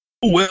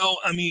 Well,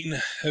 I mean,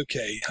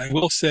 okay, I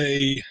will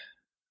say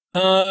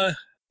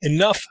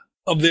enough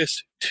of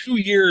this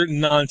 2-year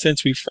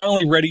nonsense. We're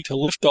finally ready to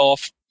lift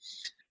off.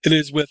 It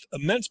is with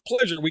immense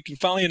pleasure we can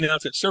finally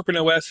announce that Serpent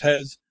OS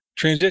has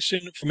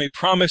transitioned from a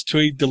promise to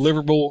a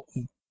deliverable.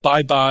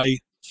 Bye-bye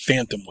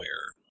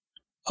Phantomware.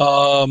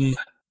 A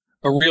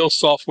real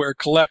software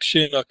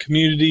collection, a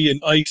community, an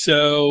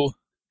ISO.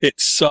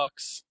 It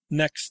sucks.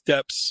 Next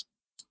steps.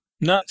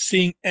 Not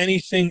seeing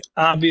anything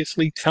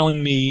obviously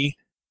telling me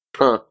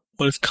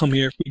what has come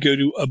here. If we go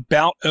to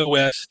About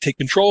OS, take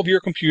control of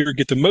your computer,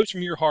 get the most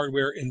from your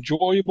hardware,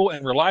 enjoyable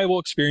and reliable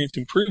experience,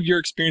 improve your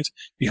experience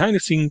behind the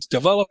scenes,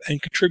 develop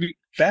and contribute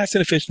fast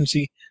and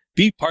efficiency,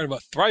 be part of a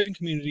thriving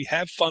community,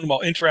 have fun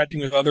while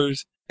interacting with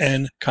others,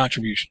 and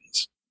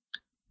contributions.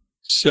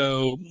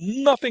 So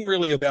nothing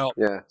really about.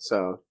 Yeah,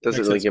 so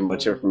doesn't really give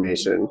much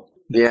information.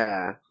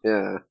 Yeah.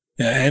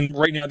 And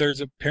right now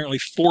there's apparently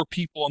 4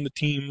 people on the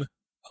team.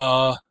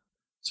 So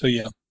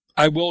yeah,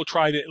 I will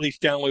try to at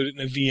least download it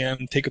in a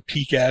VM, take a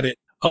peek at it.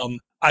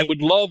 I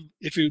would love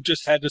if it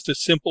just had just a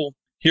simple,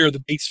 here are the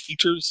base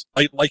features,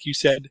 like you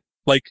said,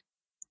 like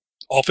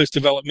office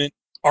development,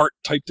 art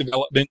type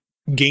development,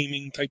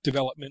 gaming type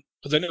development.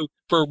 Because I know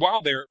for a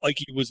while there,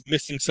 he was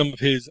missing some of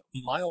his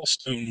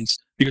milestones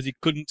because he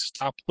couldn't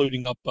stop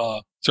loading up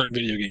certain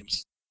video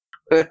games.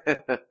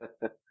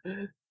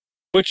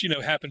 Which,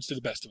 happens to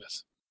the best of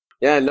us.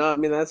 Yeah, no, I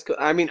mean, that's cool.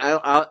 I mean,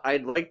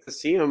 I'd like to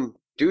see him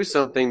do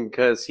something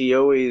because he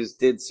always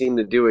did seem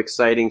to do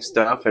exciting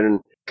stuff and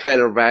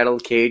kind of rattle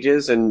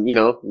cages. And,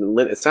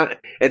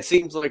 it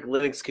seems like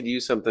Linux could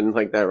use something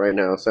like that right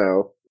now,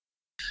 so...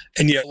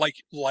 And yeah, like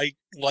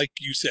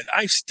you said,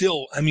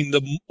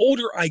 the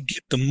older I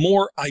get, the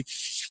more I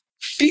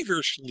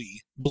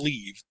feverishly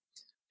believe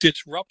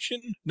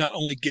disruption not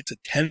only gets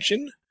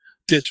attention,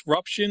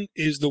 disruption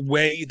is the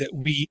way that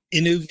we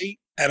innovate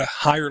at a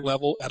higher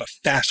level, at a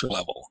faster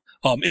level.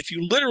 If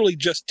you literally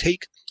just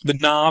take the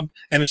knob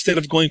and instead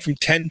of going from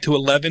 10 to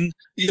 11,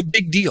 a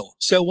big deal.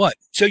 So what?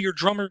 So your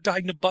drummer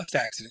died in a bus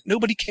accident.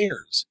 Nobody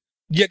cares.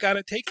 You got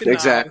to take the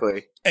knob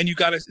and you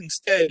got to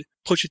instead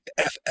push it to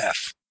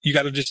FF. You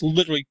got to just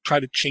literally try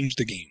to change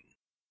the game.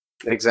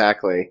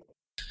 Exactly.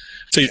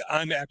 So yeah,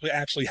 I'm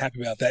absolutely happy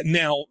about that.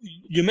 Now,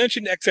 you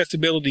mentioned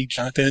accessibility,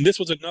 Jonathan, and this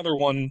was another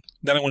one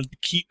that I wanted to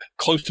keep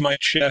close to my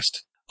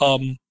chest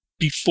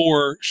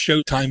before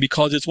showtime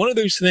because it's one of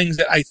those things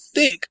that I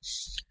think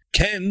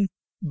can,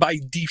 by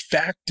de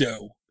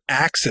facto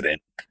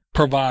accident,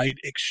 provide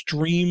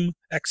extreme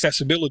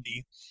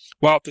accessibility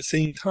while at the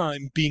same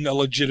time being a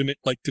legitimate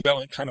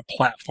development kind of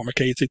platform.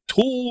 Okay, it's a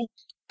tool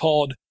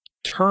called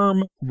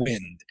Termwind,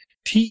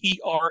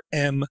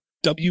 Termwind.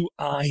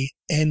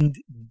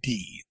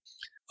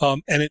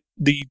 And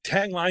the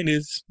tagline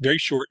is very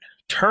short.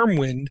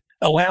 Termwind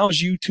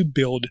allows you to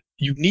build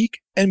unique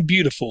and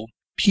beautiful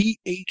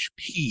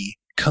PHP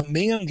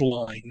command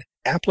line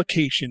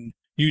application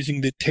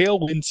using the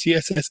Tailwind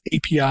CSS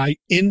API.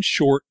 In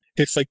short,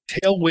 it's like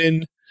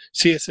Tailwind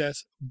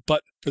CSS,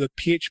 but for the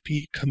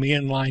PHP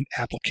command line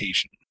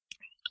application.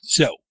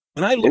 So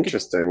when I look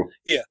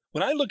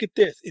when I look at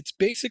this, it's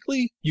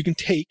basically you can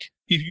take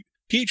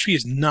PHP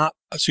is not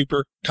a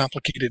super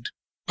complicated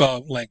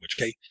language.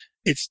 Okay,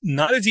 it's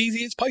not as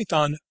easy as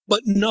Python,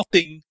 but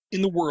nothing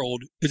in the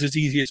world is as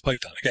easy as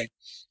Python. Okay,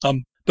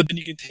 but then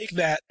you can take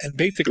that and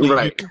basically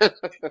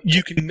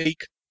you can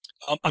make.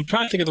 I'm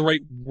trying to think of the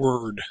right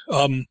word.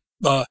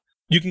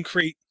 You can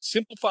create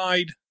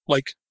simplified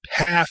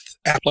path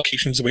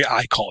applications, the way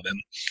I call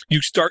them.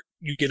 You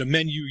get a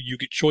menu, you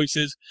get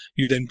choices,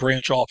 you then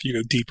branch off, you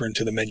go deeper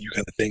into the menu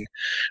kind of thing.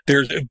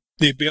 There's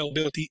the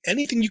availability,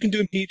 anything you can do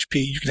in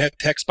PHP. You can have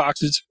text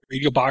boxes,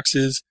 radio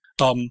boxes,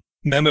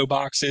 memo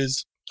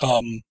boxes,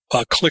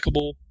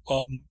 clickable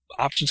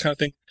options kind of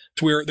thing.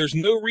 to where there's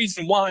no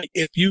reason why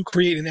if you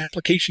create an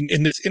application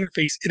in this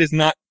interface, it is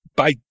not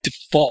by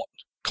default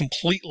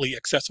completely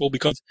accessible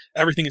because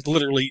everything is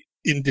literally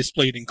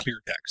displayed in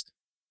clear text.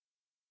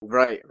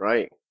 Right.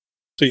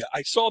 So yeah,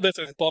 I saw this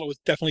and I thought it was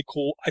definitely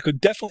cool. I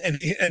could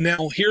definitely, and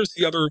now here's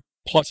the other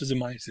pluses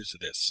and minuses of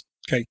this.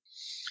 Okay.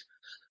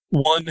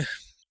 One,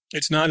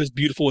 it's not as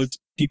beautiful as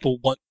people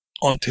want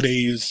on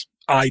today's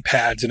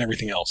iPads and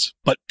everything else.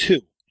 But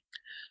two,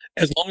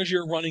 as long as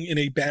you're running in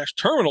a Bash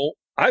terminal,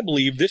 I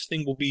believe this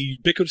thing will be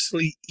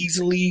ubiquitously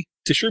easily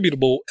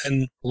distributable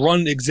and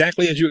run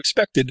exactly as you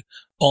expected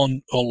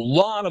on a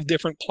lot of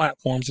different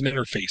platforms and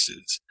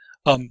interfaces.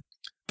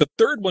 The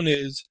third one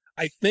is,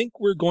 I think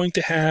we're going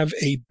to have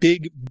a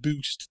big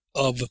boost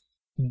of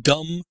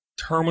dumb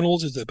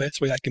terminals is the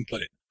best way I can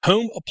put it.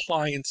 Home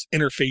appliance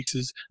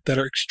interfaces that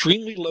are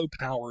extremely low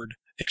powered,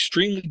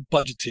 extremely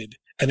budgeted,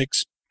 and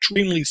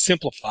extremely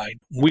simplified,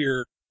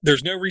 where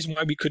there's no reason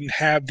why we couldn't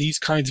have these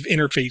kinds of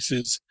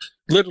interfaces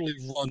literally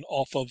run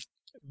off of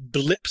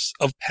blips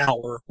of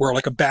power where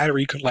like a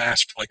battery could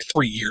last for like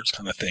 3 years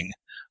kind of thing.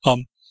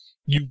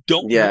 You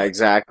don't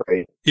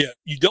exactly. Yeah,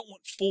 you don't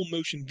want full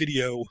motion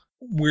video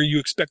where you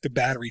expect the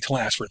battery to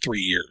last for 3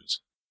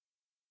 years.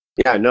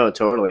 Yeah, no,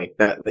 totally.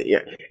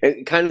 Yeah.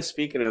 And kind of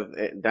speaking of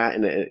that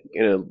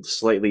in a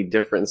slightly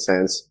different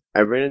sense,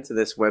 I ran into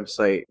this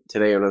website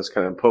today when I was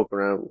kind of poking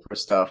around for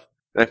stuff.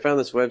 And I found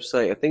this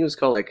website, I think it was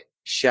called like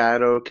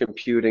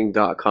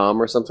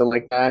shadowcomputing.com or something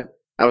like that.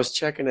 I was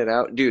checking it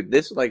out. Dude,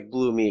 this like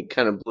blew me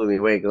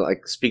away.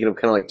 Like speaking of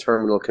kind of like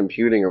terminal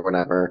computing or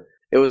whatever,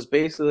 it was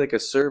basically like a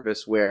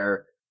service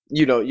where,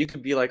 you know, you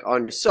could be like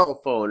on your cell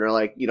phone or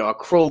like, you know, a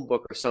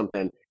Chromebook or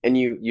something, and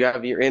you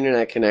have your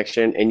internet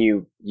connection and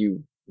you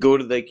go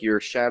to like your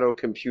shadow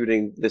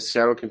computing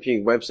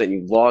website and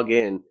you log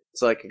in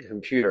to like a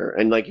computer,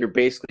 and like you're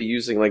basically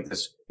using like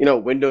this, you know,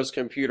 Windows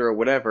computer or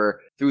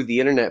whatever through the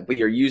internet, but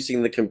you're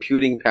using the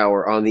computing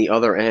power on the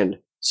other end.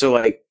 So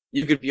like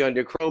you could be on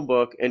your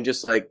Chromebook and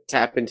just like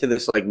tap into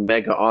this like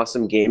mega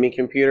awesome gaming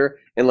computer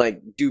and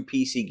like do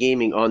PC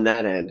gaming on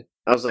that end.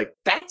 I was like,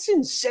 that's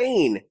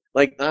insane.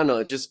 Like, I don't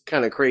know, just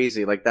kind of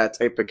crazy, like that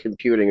type of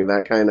computing and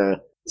that kind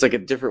of, it's like a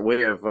different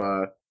way of, I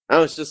don't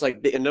know, it's just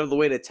like another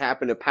way to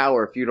tap into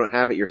power if you don't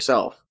have it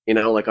yourself, you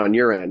know, like on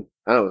your end.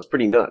 I don't know, it's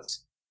pretty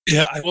nuts.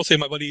 Yeah, I will say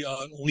my buddy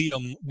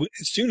Liam,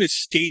 as soon as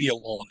Stadia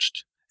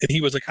launched, and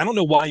he was like, I don't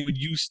know why you would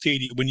use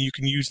Stadia when you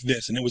can use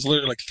this. And it was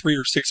literally like $3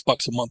 or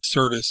 $6 a month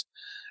service.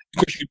 Of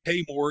course, you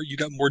pay more, you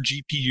got more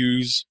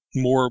GPUs,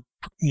 more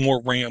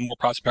RAM, more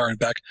processor power in the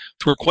back.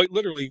 To where quite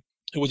literally,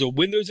 it was a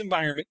Windows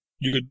environment.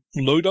 You could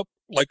load up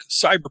like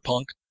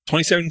Cyberpunk,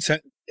 27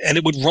 cents, and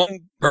it would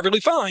run perfectly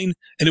fine.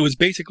 And it was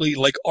basically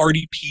like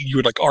RDP. You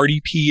would like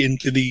RDP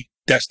into the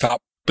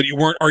desktop, but you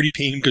weren't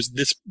RDPing because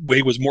this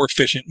way was more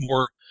efficient,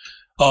 more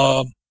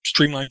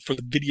streamlined for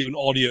the video and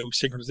audio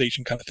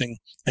synchronization kind of thing.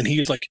 And he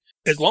was like,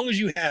 as long as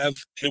you have,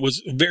 and it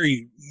was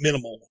very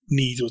minimal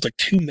needs, it was like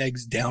 2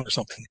 megs down or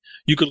something,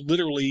 you could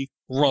literally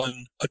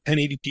run a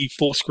 1080p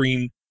full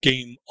screen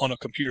game on a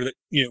computer that,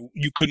 you know,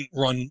 you couldn't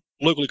run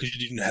locally because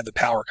you didn't have the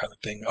power kind of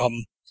thing.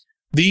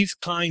 These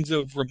kinds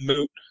of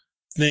remote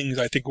things,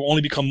 I think, will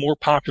only become more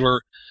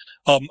popular.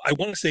 I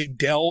want to say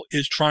Dell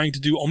is trying to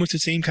do almost the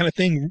same kind of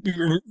thing.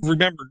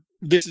 Remember,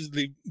 this is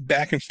the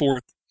back and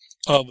forth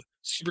of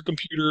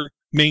supercomputer,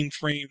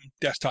 mainframe,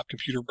 desktop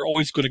computer. We're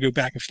always going to go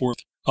back and forth.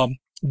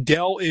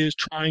 Dell is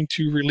trying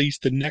to release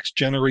the next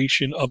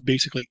generation of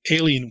basically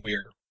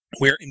Alienware,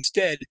 where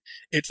instead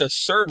it's a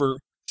server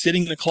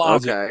sitting in a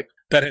closet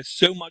that has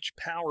so much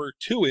power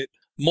to it,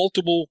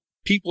 multiple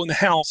people in the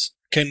house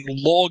can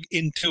log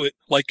into it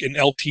like an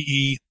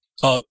LTE,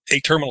 a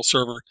terminal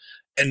server,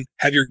 and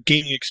have your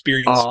gaming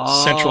experience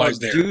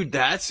centralized there. Dude,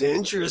 that's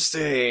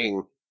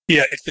interesting.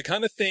 Yeah, it's the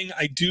kind of thing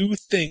I do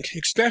think,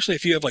 especially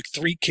if you have like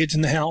 3 kids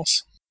in the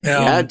house.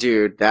 Yeah,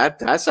 dude,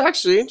 that's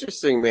actually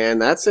interesting, man.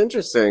 That's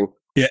interesting.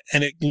 Yeah,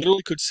 and it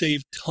literally could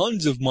save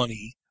tons of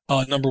money,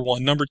 number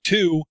one. Number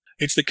two,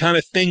 it's the kind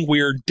of thing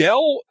where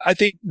Dell, I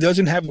think,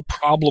 doesn't have a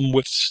problem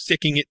with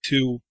sticking it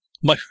to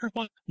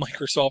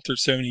Microsoft or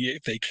Sony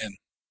if they can.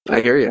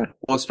 I hear you.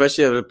 Well,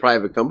 especially as a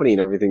private company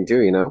and everything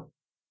too, you know?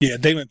 Yeah,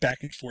 they went back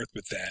and forth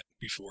with that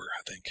before,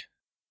 I think.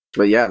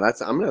 But yeah,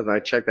 I'm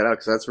gonna check that out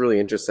because that's really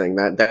interesting.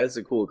 That is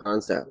a cool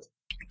concept.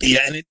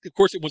 Yeah, and of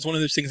course, it was one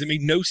of those things that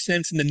made no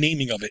sense in the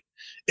naming of it.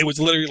 It was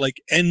literally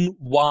like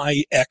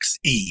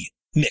NYXE,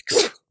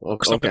 Nix. Or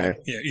something. Okay.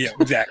 Yeah,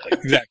 exactly.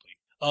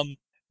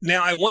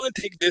 Now I want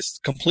to take this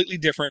completely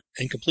different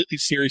and completely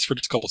serious for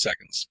just a couple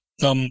seconds.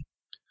 I'm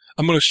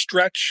going to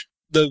stretch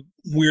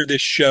where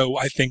this show,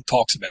 I think,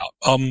 talks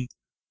about.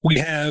 We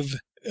have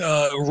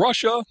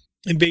Russia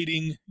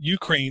invading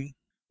Ukraine.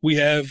 We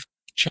have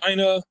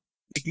China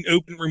making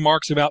open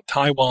remarks about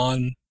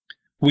Taiwan.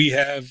 We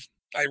have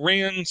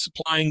Iran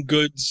supplying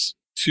goods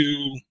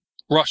to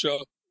Russia.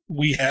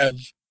 We have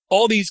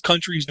all these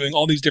countries doing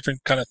all these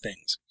different kind of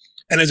things.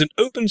 And as an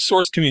open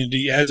source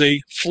community, as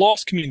a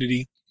FLOSS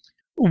community,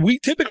 we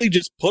typically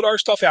just put our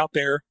stuff out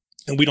there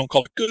and we don't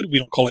call it good. We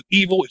don't call it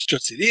evil. It's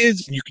just it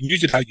is. And you can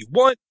use it how you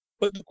want.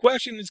 But the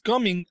question is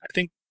coming, I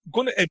think,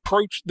 going to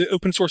approach the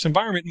open source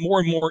environment more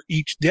and more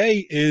each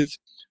day is,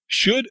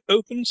 should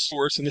open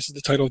source, and this is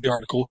the title of the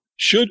article,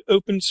 should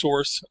open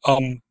source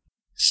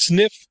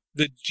sniff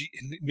the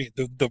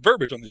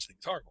verbiage on this thing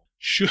is horrible.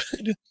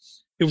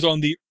 It was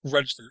on the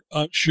register.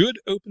 Should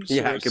open source...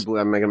 Yeah, I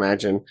can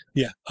imagine.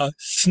 Yeah.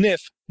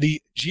 Sniff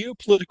the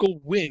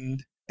geopolitical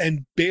wind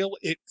and ban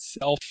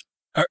itself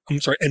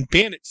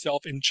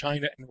in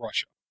China and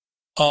Russia.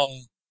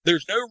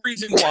 There's no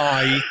reason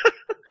why...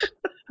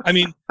 I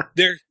mean,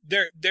 there's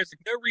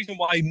no reason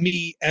why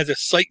me, as a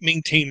site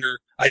maintainer,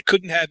 I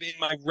couldn't have in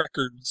my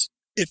records,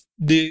 if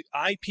the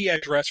IP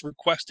address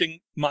requesting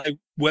my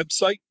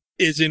website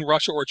is in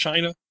Russia or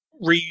China,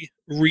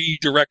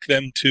 redirect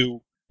them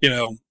to,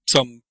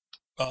 some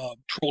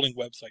trolling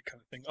website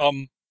kind of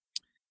thing.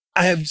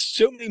 I have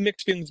so many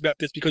mixed feelings about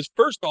this because,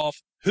 first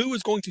off, who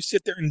is going to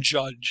sit there and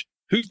judge?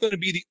 Who's going to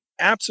be the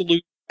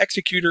absolute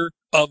executor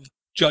of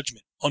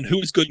judgment on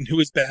who is good and who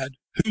is bad?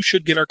 Who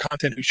should get our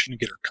content? Who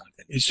shouldn't get our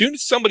content? As soon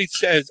as somebody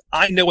says,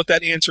 I know what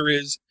that answer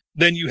is,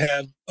 then you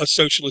have a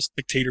socialist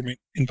dictator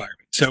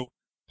environment. So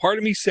part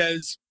of me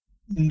says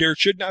there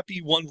should not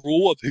be one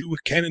rule of who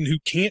can and who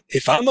can't.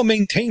 If I'm a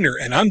maintainer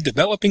and I'm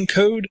developing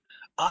code,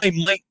 I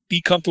might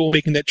be comfortable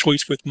making that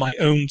choice with my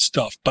own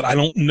stuff, but I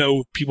don't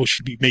know if people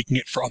should be making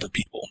it for other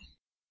people.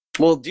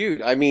 Well,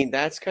 dude, I mean,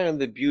 that's kind of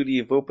the beauty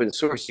of open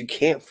source. You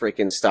can't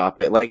freaking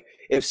stop it. Like,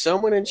 if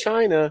someone in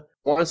China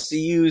wants to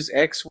use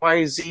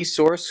XYZ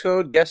source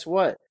code, guess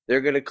what?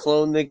 They're gonna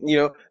clone the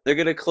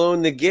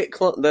Git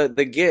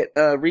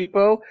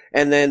repo,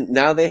 and then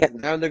now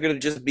they're gonna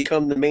just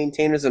become the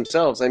maintainers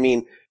themselves. I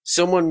mean,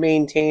 someone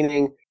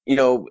maintaining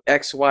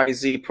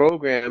XYZ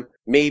program,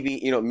 maybe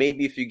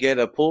if you get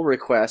a pull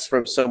request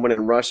from someone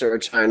in Russia or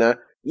China,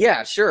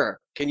 yeah, sure.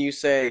 Can you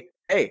say,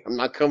 hey, I'm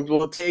not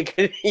comfortable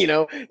taking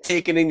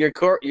in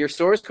your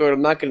source code.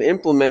 I'm not going to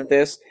implement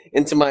this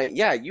into my.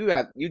 Yeah,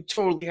 you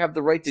totally have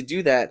the right to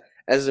do that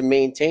as a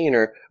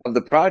maintainer of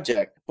the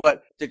project.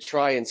 But to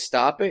try and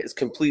stop it is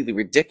completely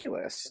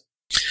ridiculous.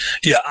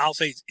 Yeah, I'll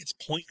say it's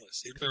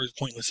pointless. It really is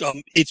pointless.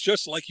 It's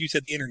just like you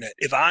said, the internet.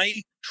 If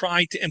I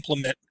try to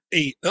implement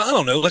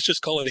let's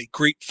just call it a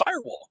great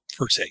firewall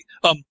per se.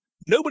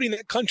 Nobody in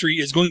that country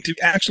is going to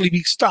actually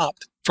be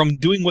stopped from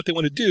doing what they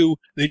want to do.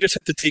 They just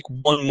have to take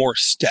one more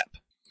step.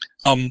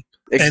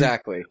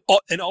 Exactly.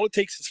 And all it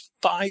takes is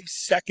 5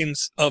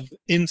 seconds of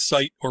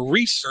insight or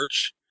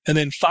research, and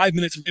then 5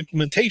 minutes of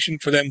implementation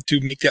for them to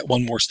make that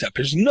one more step.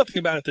 There's nothing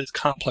about it that's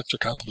complex or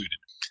convoluted.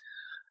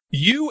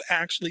 You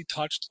actually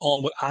touched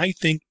on what I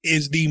think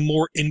is the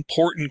more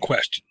important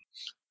question.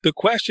 The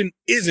question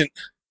isn't,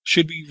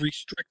 should we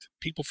restrict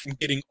people from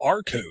getting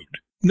our code?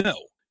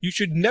 No. You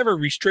should never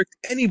restrict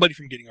anybody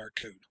from getting our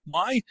code.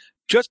 Why?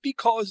 Just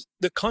because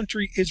the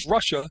country is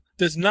Russia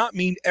does not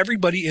mean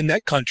everybody in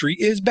that country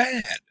is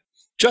bad.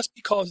 Just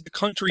because the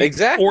country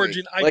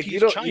origin IP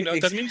is China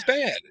doesn't mean it's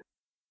bad.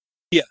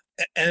 Yeah,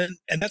 and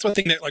that's one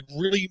thing that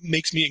really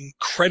makes me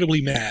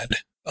incredibly mad.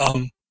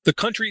 The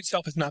country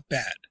itself is not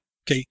bad.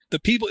 Okay, the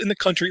people in the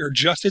country are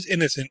just as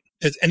innocent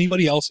as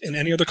anybody else in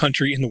any other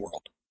country in the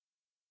world.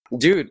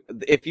 Dude,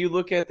 if you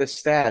look at the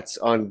stats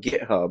on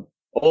GitHub,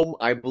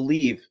 I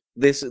believe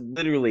this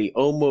literally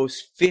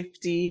almost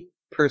 50%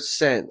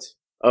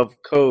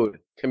 of code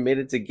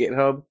committed to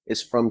GitHub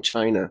is from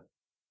China.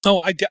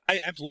 Oh, I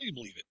absolutely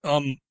believe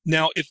it.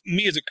 Now, if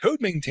me as a code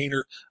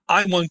maintainer,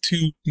 I want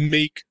to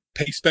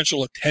pay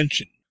special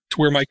attention to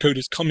where my code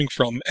is coming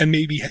from and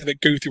maybe have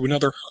it go through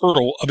another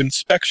hurdle of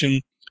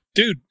inspection,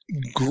 dude,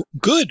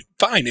 good,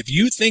 fine. If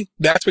you think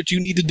that's what you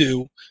need to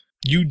do,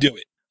 you do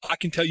it. I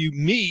can tell you,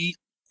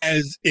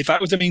 as if I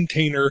was a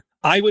maintainer,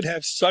 I would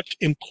have such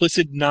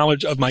implicit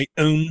knowledge of my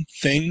own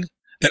thing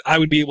that I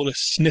would be able to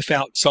sniff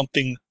out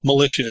something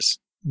malicious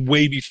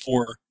way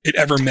before it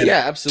ever meant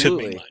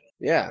absolutely. to mainline.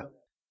 Yeah.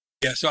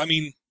 Yeah, so I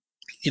mean,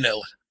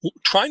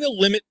 trying to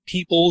limit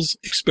people's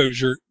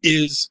exposure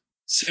is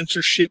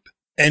censorship.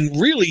 And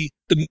really,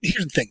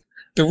 here's the thing.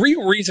 The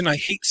real reason I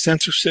hate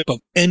censorship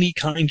of any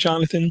kind,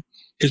 Jonathan,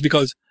 is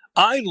because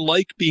I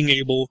like being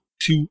able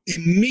to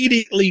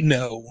immediately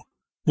know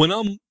when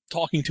I'm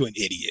talking to an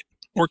idiot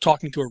or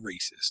talking to a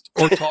racist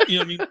or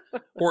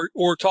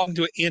talking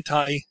to an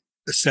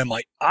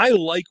anti-Semite. I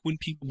like when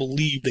people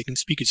believe they can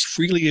speak as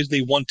freely as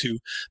they want to,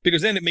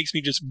 because then it makes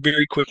me just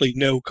very quickly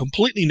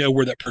completely know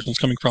where that person's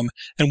coming from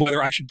and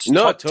whether I should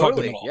talk to them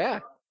at all. Yeah.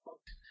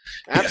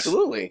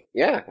 Absolutely.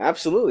 Yes. Yeah,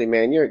 absolutely,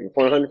 man. You're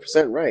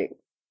 100% right.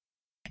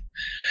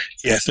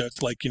 Yeah, so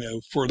it's like,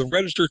 for the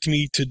Register to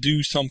me to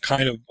do some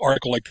kind of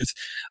article like this,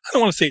 I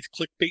don't want to say it's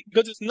clickbait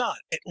because it's not.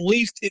 At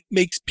least it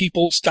makes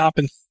people stop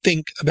and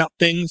think about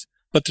things,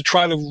 but to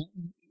try to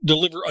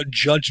deliver a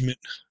judgment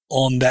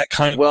on that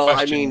kind of question. Well,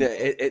 I mean,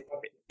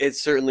 it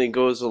certainly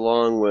goes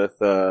along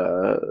with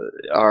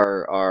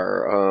our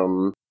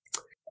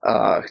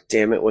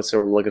damn it, what's the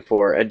word I'm looking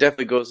for? It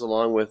definitely goes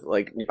along with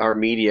our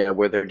media,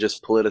 where they're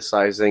just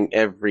politicizing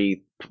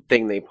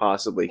everything they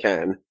possibly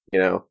can,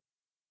 Yeah,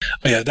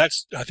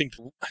 I think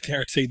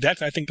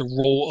the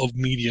role of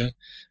media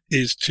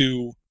is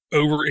to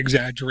over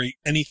exaggerate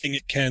anything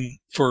it can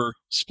for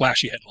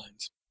splashy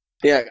headlines.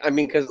 Yeah, I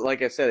mean, because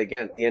like I said,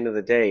 again, at the end of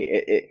the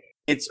day,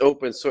 it's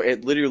open source.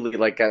 It literally,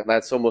 like,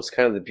 that's almost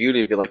kind of the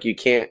beauty of it. Like, you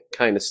can't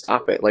kind of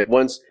stop it. Like,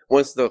 once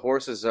the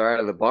horses are out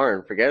of the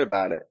barn, forget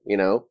about it, you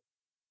know?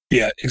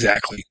 Yeah,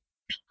 exactly.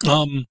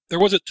 There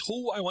was a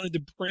tool I wanted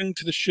to bring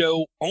to the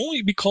show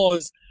only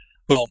because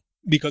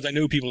I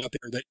know people out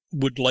there that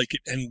would like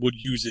it and would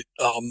use it.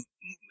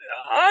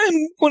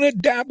 I'm going to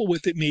dabble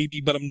with it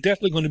maybe, but I'm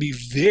definitely going to be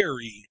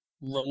very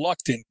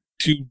reluctant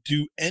to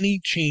do any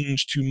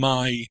change to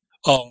my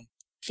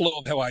flow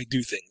of how I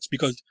do things,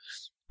 because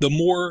the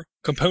more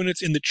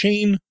components in the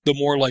chain, the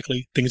more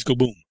likely things go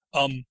boom.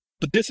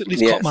 But this at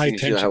least caught my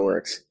attention. How it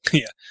works.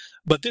 Yeah,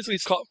 but this at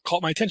least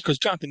caught my attention because,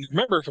 Jonathan,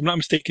 remember, if I'm not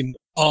mistaken,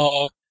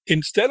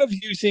 instead of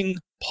using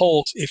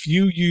Pulse, if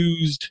you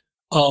used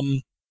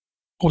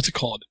what's it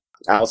called?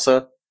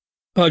 ALSA?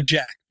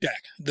 Jack,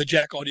 the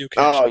Jack audio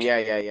capture. Oh,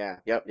 yeah.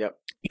 Yep.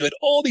 You had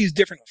all these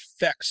different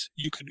effects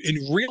you could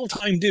in real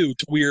time do,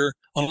 to where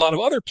on a lot of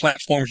other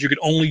platforms you could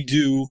only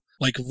do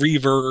like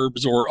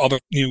reverbs or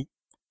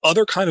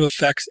other kind of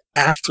effects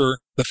after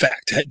the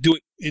fact. To do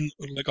it in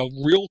like a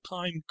real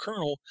time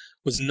kernel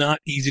was not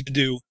easy to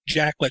do.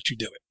 Jack lets you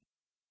do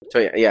it. So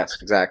yes,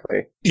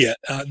 exactly. Yeah,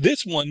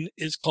 this one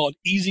is called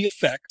Easy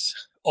Effects,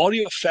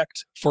 audio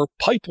effect for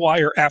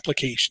Pipewire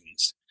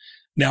applications.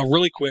 Now,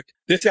 really quick,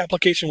 this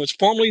application was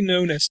formerly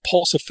known as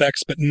Pulse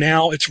Effects, but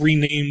now it's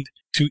renamed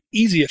to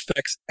Easy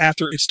Effects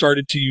after it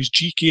started to use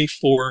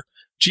GK4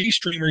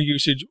 GStreamer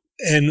usage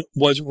and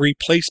was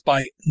replaced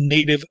by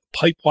native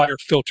Pipewire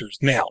filters.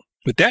 Now,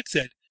 with that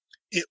said,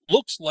 it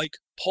looks like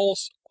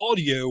Pulse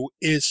Audio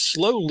is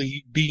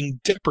slowly being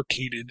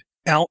deprecated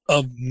out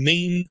of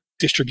main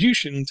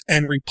distributions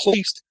and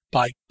replaced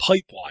by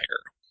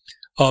Pipewire.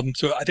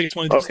 So I think it's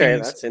one of these things.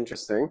 Okay, that's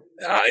interesting.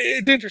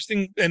 It's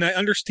interesting, and I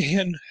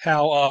understand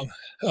how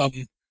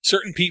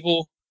certain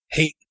people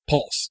hate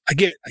Pulse. I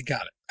get it. I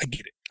got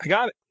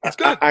it. It's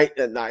good.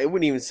 I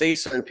wouldn't even say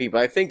certain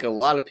people. I think a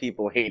lot of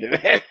people hated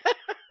it.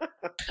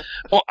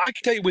 Well, I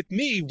can tell you, with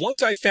me,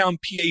 once I found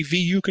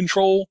PAVU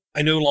control,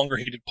 I no longer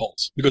hated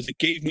Pulse because it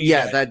gave me.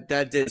 Yeah,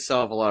 that did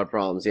solve a lot of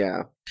problems.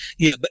 Yeah.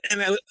 Yeah,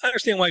 and I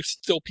understand why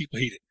still people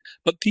hate it.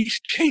 But these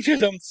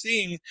changes I'm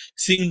seeing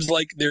seems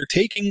like they're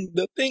taking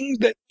the things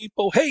that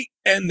people hate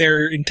and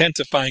they're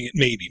intensifying it.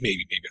 Maybe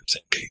I'm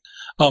saying okay.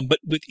 But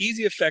with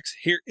Easy Effects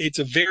here, it's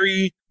a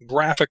very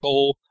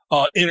graphical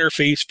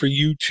interface for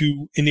you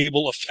to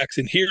enable effects.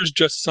 And here's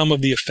just some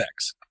of the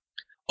effects: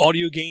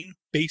 audio gain,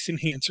 bass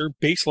enhancer,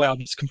 bass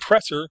loudness,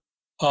 compressor,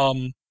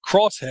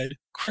 crosshead,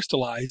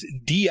 crystallize,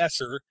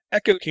 de-esser,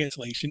 echo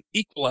cancellation,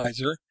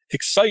 equalizer,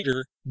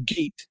 exciter,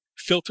 gate,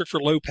 filter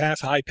for low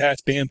pass, high pass,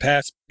 band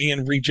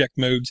reject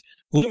modes,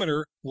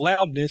 limiter,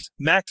 loudness,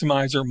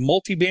 maximizer,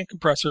 multiband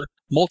compressor,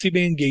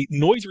 multiband gate,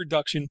 noise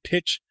reduction,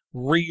 pitch,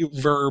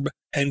 reverb,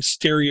 and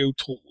stereo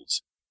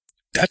tools.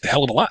 That's a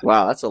hell of a lot.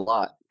 Wow, that's a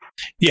lot.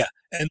 Yeah,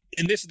 and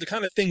this is the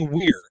kind of thing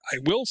where I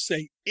will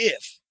say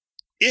if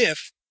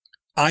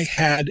I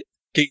had,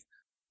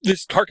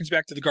 this harkens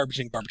back to the garbage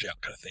in, garbage out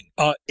kind of thing.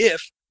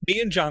 If me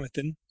and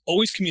Jonathan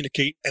always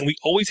communicate and we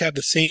always have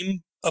the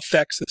same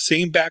effects, the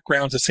same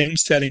backgrounds, the same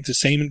settings, the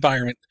same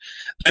environment,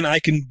 and I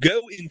can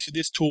go into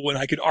this tool and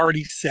I could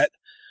already set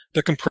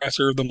the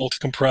compressor, the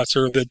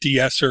multi-compressor, the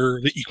de-esser,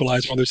 the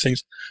equalizer, all those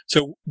things.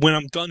 So when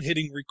I'm done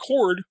hitting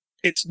record,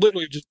 it's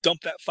literally just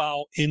dump that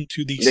file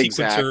into the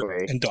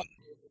sequencer and done.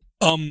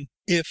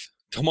 If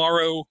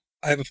tomorrow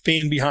I have a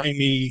fan behind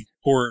me,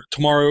 or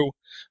tomorrow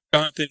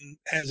Jonathan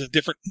has a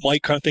different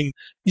mic kind of thing,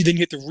 then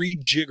you have to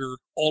rejigger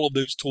all of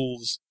those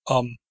tools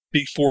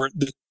before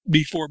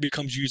it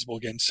becomes usable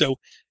again. So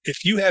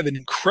if you have an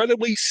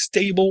incredibly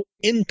stable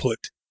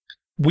input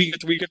week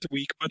after week after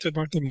week, month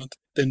after month,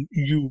 then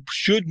you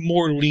should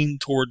more lean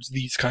towards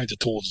these kinds of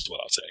tools, is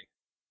what I'll say.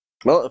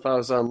 Well, if I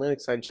was on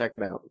Linux, I'd check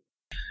it out.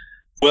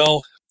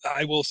 Well,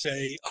 I will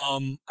say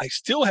I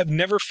still have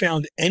never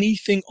found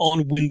anything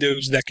on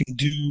Windows that can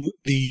do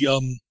the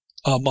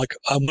like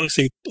I want to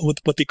say what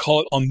they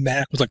call it on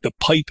Mac was like the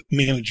pipe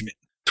management,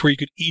 to where you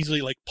could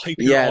easily like pipe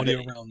your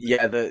audio around.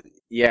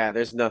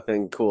 There's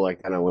nothing cool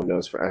like that on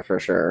Windows for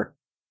sure.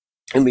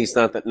 At least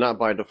not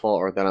by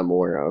default or that I'm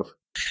aware of.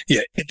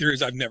 Yeah, if there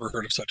is, I've never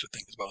heard of such a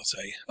thing, is what I'll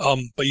say.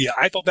 But yeah,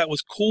 I thought that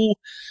was cool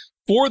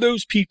for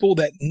those people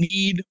that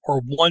need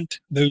or want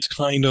those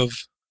kind of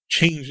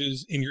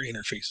changes in your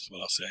interface, is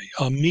what I'll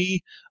say.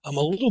 Me, I'm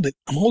always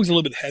a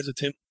little bit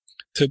hesitant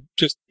to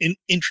just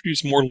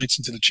introduce more links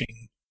into the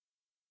chain.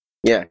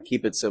 Yeah,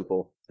 keep it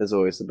simple is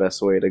always the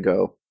best way to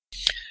go.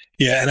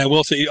 Yeah, and I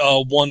will say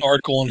one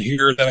article on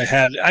here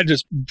that I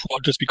just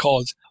brought just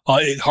because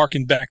it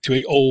harkened back to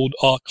an old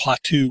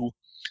Klaatu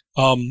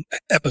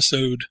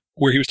episode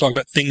where he was talking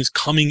about things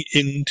coming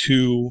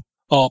into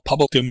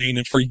public domain,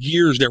 and for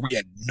years there we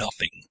had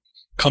nothing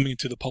coming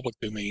into the public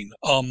domain.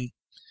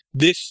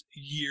 This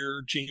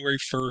year, January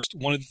 1st,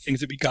 one of the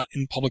things that we got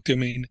in public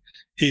domain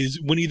is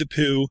Winnie the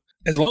Pooh,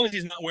 as long as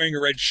he's not wearing a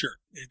red shirt.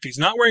 If he's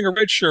not wearing a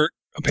red shirt,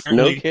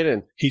 apparently no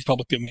kidding, he's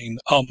public domain.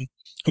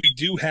 We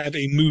do have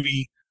a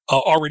movie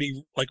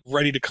already like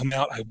ready to come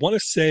out. I want to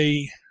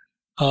say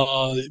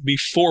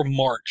before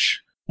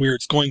March, where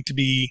it's going to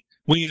be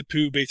Winnie the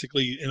Pooh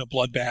basically in a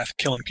bloodbath,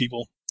 killing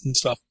people and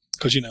stuff.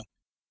 Because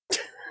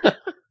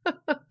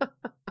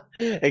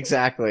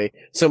Exactly.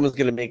 Someone's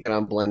gonna make it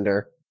on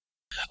Blender.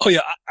 Oh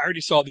yeah, I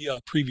already saw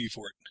the preview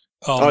for it.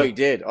 Oh, you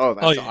did? Oh,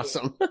 that's yeah.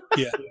 awesome.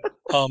 Yeah.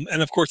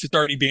 And of course, it's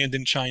already banned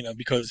in China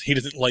because he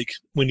doesn't like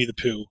Winnie the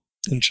Pooh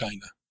in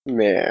China.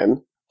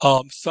 Man.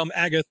 Some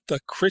Agatha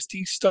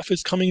Christie stuff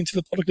is coming into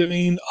the public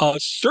domain.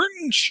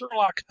 Certain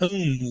Sherlock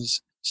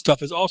Holmes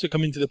stuff is also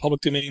coming to the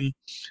public domain.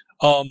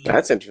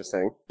 That's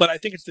interesting. But I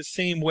think it's the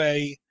same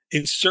way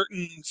in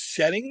certain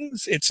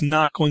settings. It's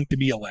not going to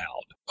be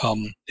allowed. I'll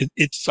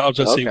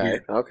just say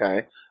weird.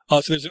 Okay.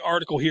 So there's an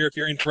article here if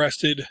you're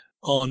interested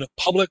on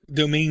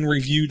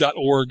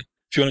publicdomainreview.org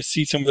if you want to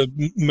see some of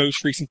the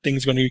most recent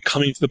things going to be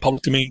coming to the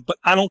public domain. But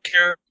I don't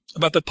care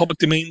about the public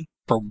domain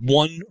for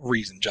one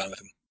reason,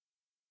 Jonathan.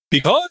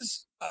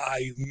 Because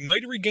I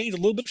might have regained a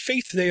little bit of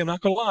faith today, I'm not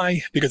going to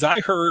lie, because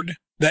I heard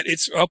that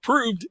it's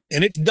approved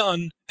and it's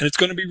done and it's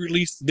going to be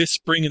released this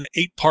spring in an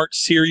 8-part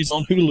series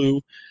on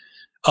Hulu.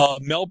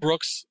 Mel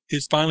Brooks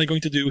is finally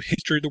going to do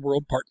History of the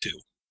World Part 2.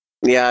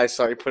 Yeah, I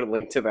saw you put a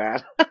link to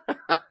that.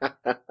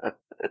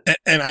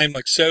 And I'm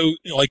like so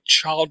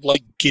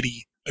childlike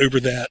giddy over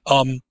that.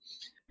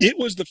 It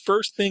was the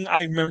first thing I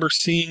remember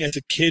seeing as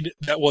a kid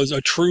that was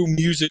a true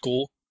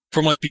musical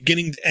from like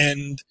beginning to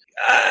end.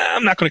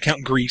 I'm not going to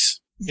count Grease,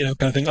 kind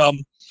of thing.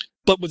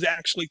 But was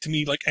actually to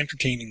me like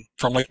entertaining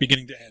from like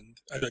beginning to end.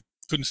 I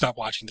couldn't stop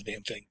watching the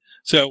damn thing.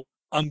 So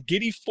I'm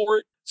giddy for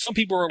it. Some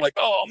people are like,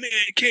 "Oh man,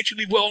 can't you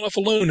leave well enough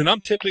alone?" And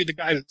I'm typically the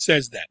guy that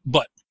says that.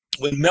 But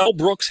when Mel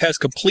Brooks has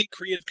complete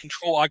creative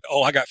control, I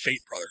got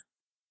faith, brother.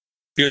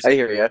 Because, I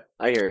hear you.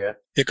 Yeah,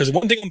 because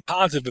one thing I'm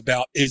positive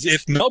about is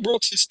if Mel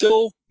Brooks is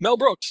still Mel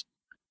Brooks,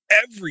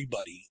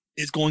 everybody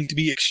is going to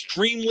be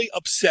extremely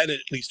upset at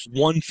least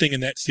one thing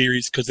in that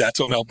series because that's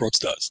what Mel Brooks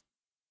does.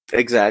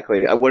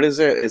 Exactly. What is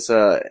it? It's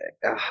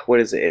what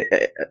is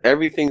it?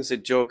 Everything's a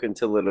joke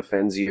until it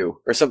offends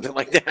you, or something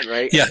like that,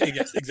 right? Yeah.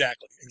 Yes.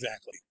 Exactly.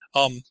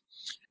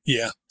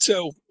 Yeah.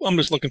 So I'm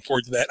just looking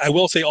forward to that. I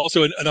will say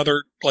also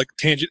another like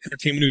tangent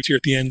entertainment news here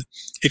at the end.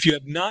 If you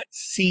have not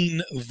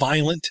seen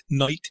Violent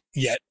Night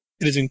yet,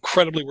 it is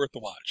incredibly worth the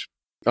watch.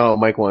 Oh,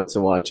 Mike wants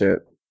to watch it.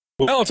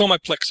 Well, it's on my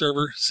Plex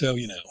server, so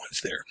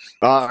it's there.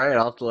 All right,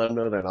 I'll have to let him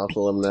know then. I'll have to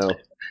let him know.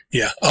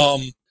 Yeah.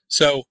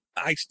 So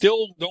I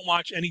still don't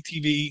watch any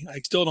TV. I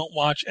still don't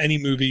watch any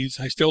movies.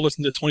 I still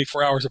listen to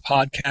 24 hours of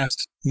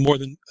podcasts, more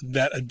than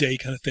that a day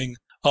kind of thing.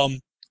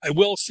 I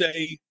will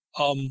say,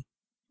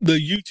 the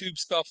YouTube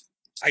stuff,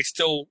 I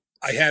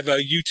have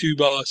a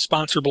YouTube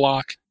sponsor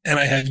block, and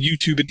I have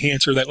YouTube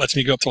Enhancer that lets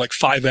me go up to like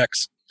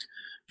 5x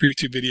for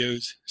YouTube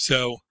videos.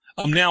 So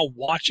I'm now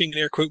watching, in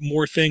air quote,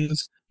 more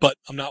things, but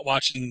I'm not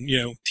watching,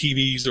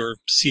 TVs or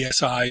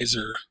CSIs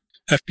or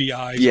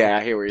FBIs. Yeah,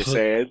 I hear what you're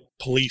saying.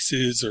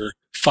 Polices or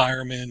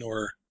firemen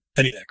or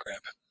any of that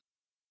crap.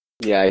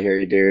 Yeah, I hear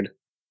you, dude.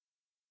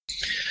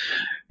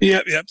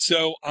 Yep.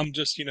 So I'm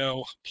just,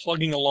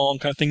 plugging along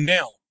kind of thing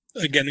now.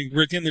 Again,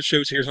 we're at the end of the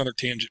show, so here's another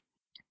tangent.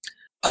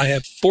 I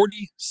have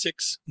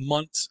 46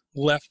 months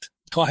left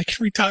till I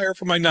can retire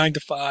from my 9 to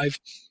 5.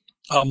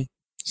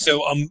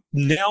 So I'm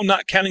now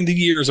not counting the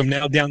years. I'm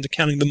now down to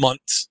counting the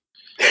months.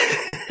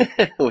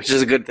 Which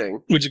is a good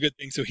thing.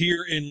 So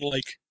here in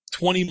like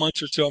 20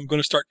 months or so, I'm going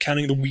to start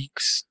counting the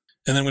weeks,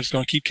 and then we're just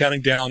going to keep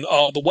counting down.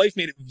 The wife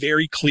made it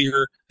very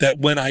clear that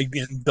when I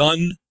am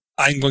done,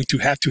 I'm going to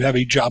have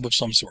a job of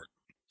some sort.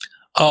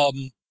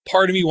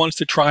 Part of me wants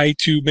to try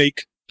to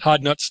make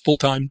Todd Nuts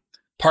full-time.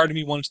 Part of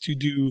me wants to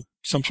do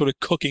some sort of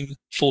cooking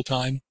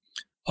full-time.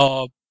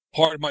 Part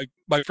of my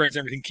friends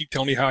and everything keep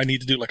telling me how I need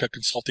to do like a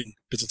consulting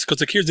business.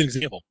 Because here's an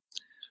example.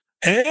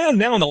 And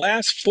now in the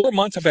last 4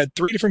 months, I've had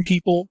 3 different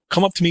people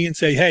come up to me and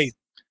say, "Hey,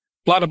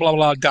 blah, blah, blah,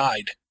 blah,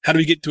 died. How do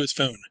we get to his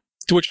phone?"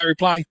 To which I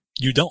reply,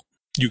 "You don't.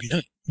 You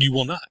cannot. You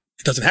will not.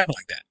 It doesn't happen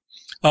like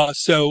that."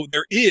 So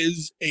there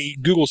is a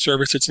Google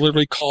service. It's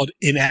literally called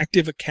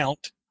Inactive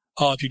Account.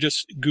 If you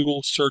just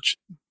Google search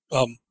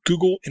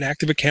Google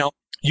Inactive Account,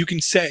 you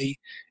can say,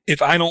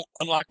 if I don't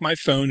unlock my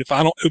phone, if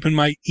I don't open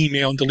my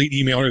email and delete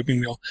email or open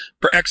email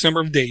for X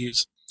number of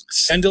days,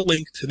 send a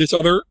link to this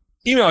other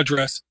email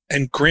address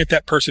and grant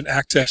that person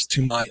access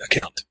to my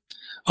account.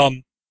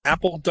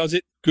 Apple does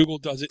it. Google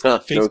does it.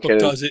 Facebook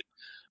does it.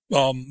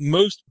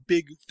 Most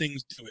big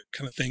things do it,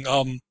 kind of thing.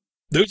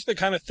 Those are the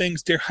kind of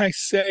things, dare I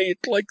say,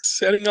 it's like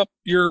setting up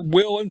your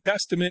will and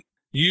testament.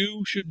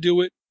 You should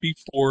do it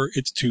before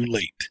it's too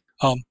late.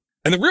 And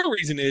the real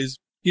reason is,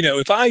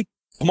 if I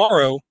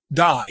tomorrow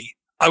die,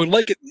 I would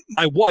like it.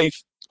 My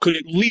wife could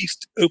at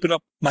least open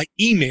up my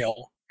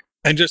email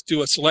and just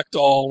do a select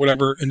all,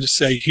 whatever, and just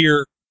say,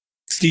 "Here,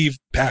 Steve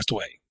passed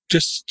away,"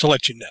 just to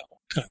let you know,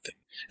 kind of thing.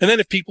 And then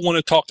if people want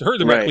to talk to her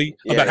directly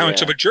about how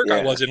much of a jerk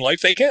I was in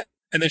life, they can.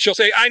 And then she'll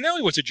say, "I know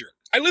he was a jerk.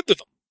 I lived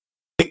with him."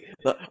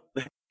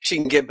 She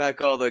can get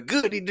back all the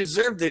 "good, he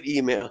deserved it"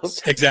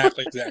 emails.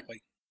 Exactly.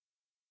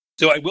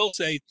 So I will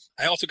say,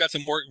 I also got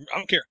some more, I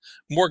don't care,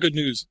 more good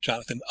news,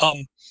 Jonathan.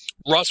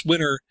 Russ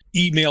Winter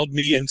emailed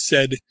me and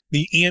said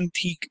the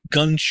Antique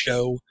Gun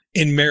Show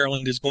in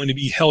Maryland is going to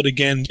be held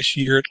again this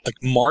year at like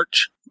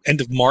March, end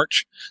of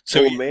March.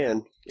 So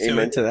man.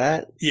 Amen to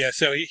that. Yeah,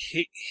 so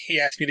he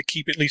asked me to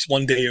keep at least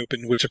one day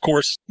open, which of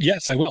course,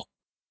 yes, I will.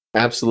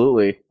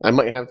 Absolutely. I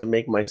might have to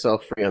make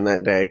myself free on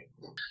that day.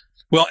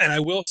 Well, and I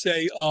will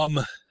say,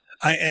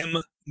 I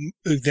am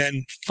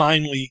then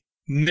finally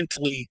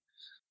mentally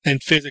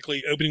and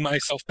physically opening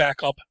myself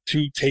back up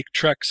to take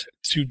treks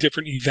to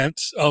different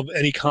events of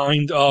any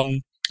kind.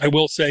 I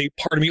will say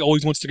part of me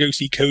always wants to go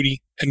see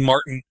Cody and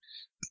Martin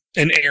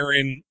and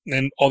Aaron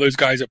and all those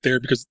guys up there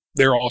because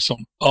they're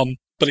awesome.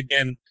 But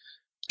again,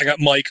 I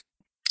got Mike,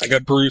 I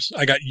got Bruce,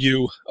 I got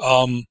you.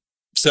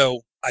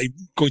 So I'm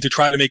going to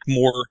try to make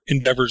more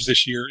endeavors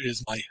this year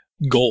is my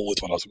goal,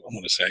 is what I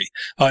want to say.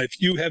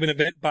 If you have an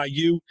event by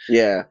you,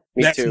 yeah,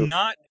 me that's too.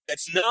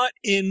 That's not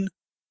in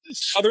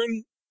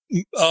Southern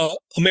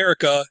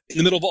America in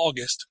the middle of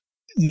August,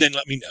 then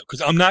let me know,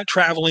 because I'm not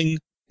traveling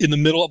in the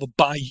middle of a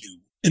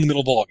bayou in the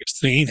middle of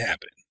August. It ain't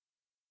happening.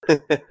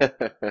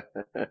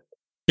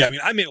 Yeah, I mean,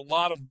 I made a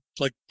lot of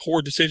like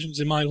poor decisions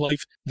in my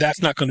life.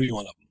 That's not going to be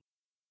one of them.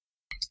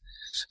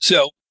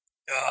 So,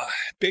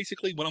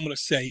 basically, what I'm going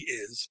to say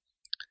is,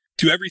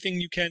 do everything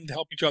you can to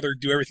help each other.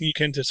 Do everything you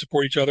can to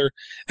support each other.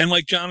 And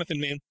like Jonathan,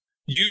 man,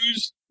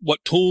 use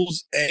what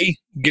tools A,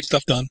 get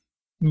stuff done,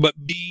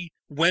 but B,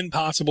 when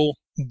possible,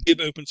 give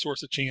open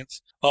source a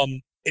chance.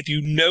 If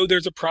you know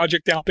there's a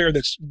project out there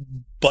that's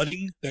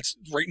budding, that's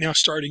right now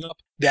starting up,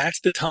 that's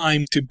the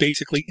time to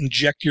basically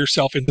inject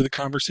yourself into the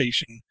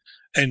conversation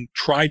and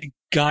try to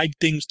guide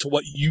things to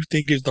what you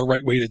think is the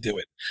right way to do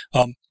it.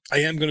 I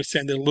am going to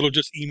send a little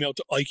just email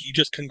to Ike,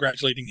 just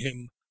congratulating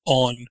him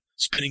on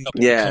spinning up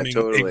and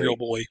becoming a real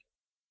boy.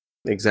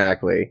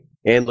 Exactly.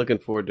 And looking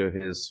forward to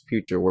his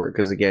future work,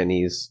 because again,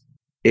 he's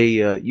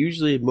a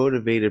usually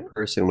motivated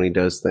person when he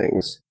does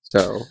things.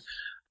 So,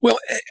 well,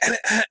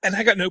 and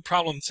I got no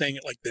problem saying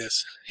it like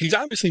this. He's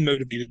obviously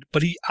motivated,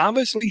 but he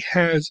obviously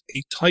has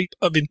a type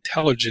of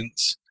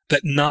intelligence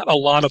that not a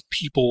lot of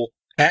people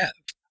have.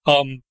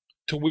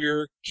 To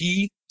where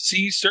he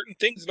sees certain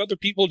things that other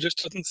people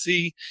just doesn't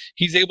see.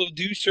 He's able to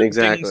do certain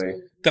things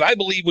that I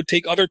believe would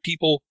take other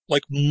people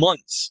like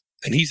months,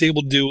 and he's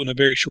able to do in a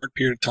very short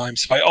period of time.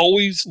 So I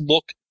always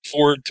look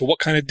forward to what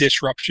kind of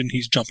disruption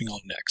he's jumping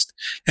on next.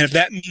 And if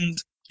that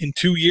means in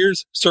 2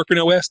 years, Serpent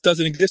OS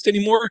doesn't exist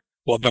anymore,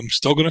 well, I'm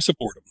still going to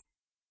support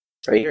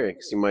him. I hear it,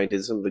 because you might do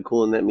something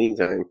cool in that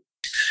meantime.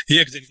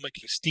 Yeah, because then he might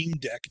get a Steam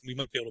Deck, and we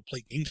might be able to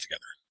play games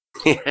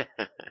together.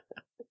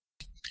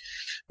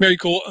 Very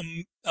cool.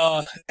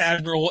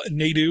 Admiral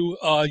Nadu, you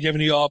have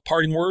any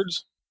parting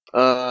words?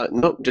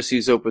 Nope. Just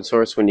use open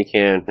source when you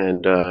can,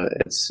 and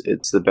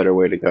it's the better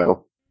way to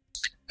go.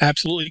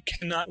 Absolutely,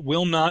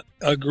 will not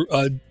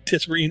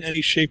disagree in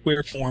any shape, way,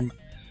 or form.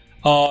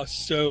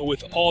 So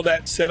with all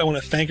that said, I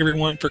want to thank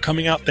everyone for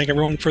coming out. Thank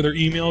everyone for their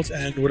emails,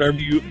 and whatever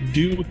you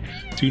do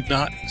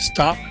not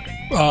stop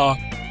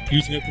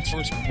using open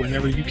source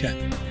whenever you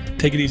can.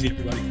 Take it easy,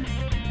 everybody.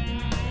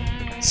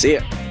 See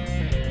ya.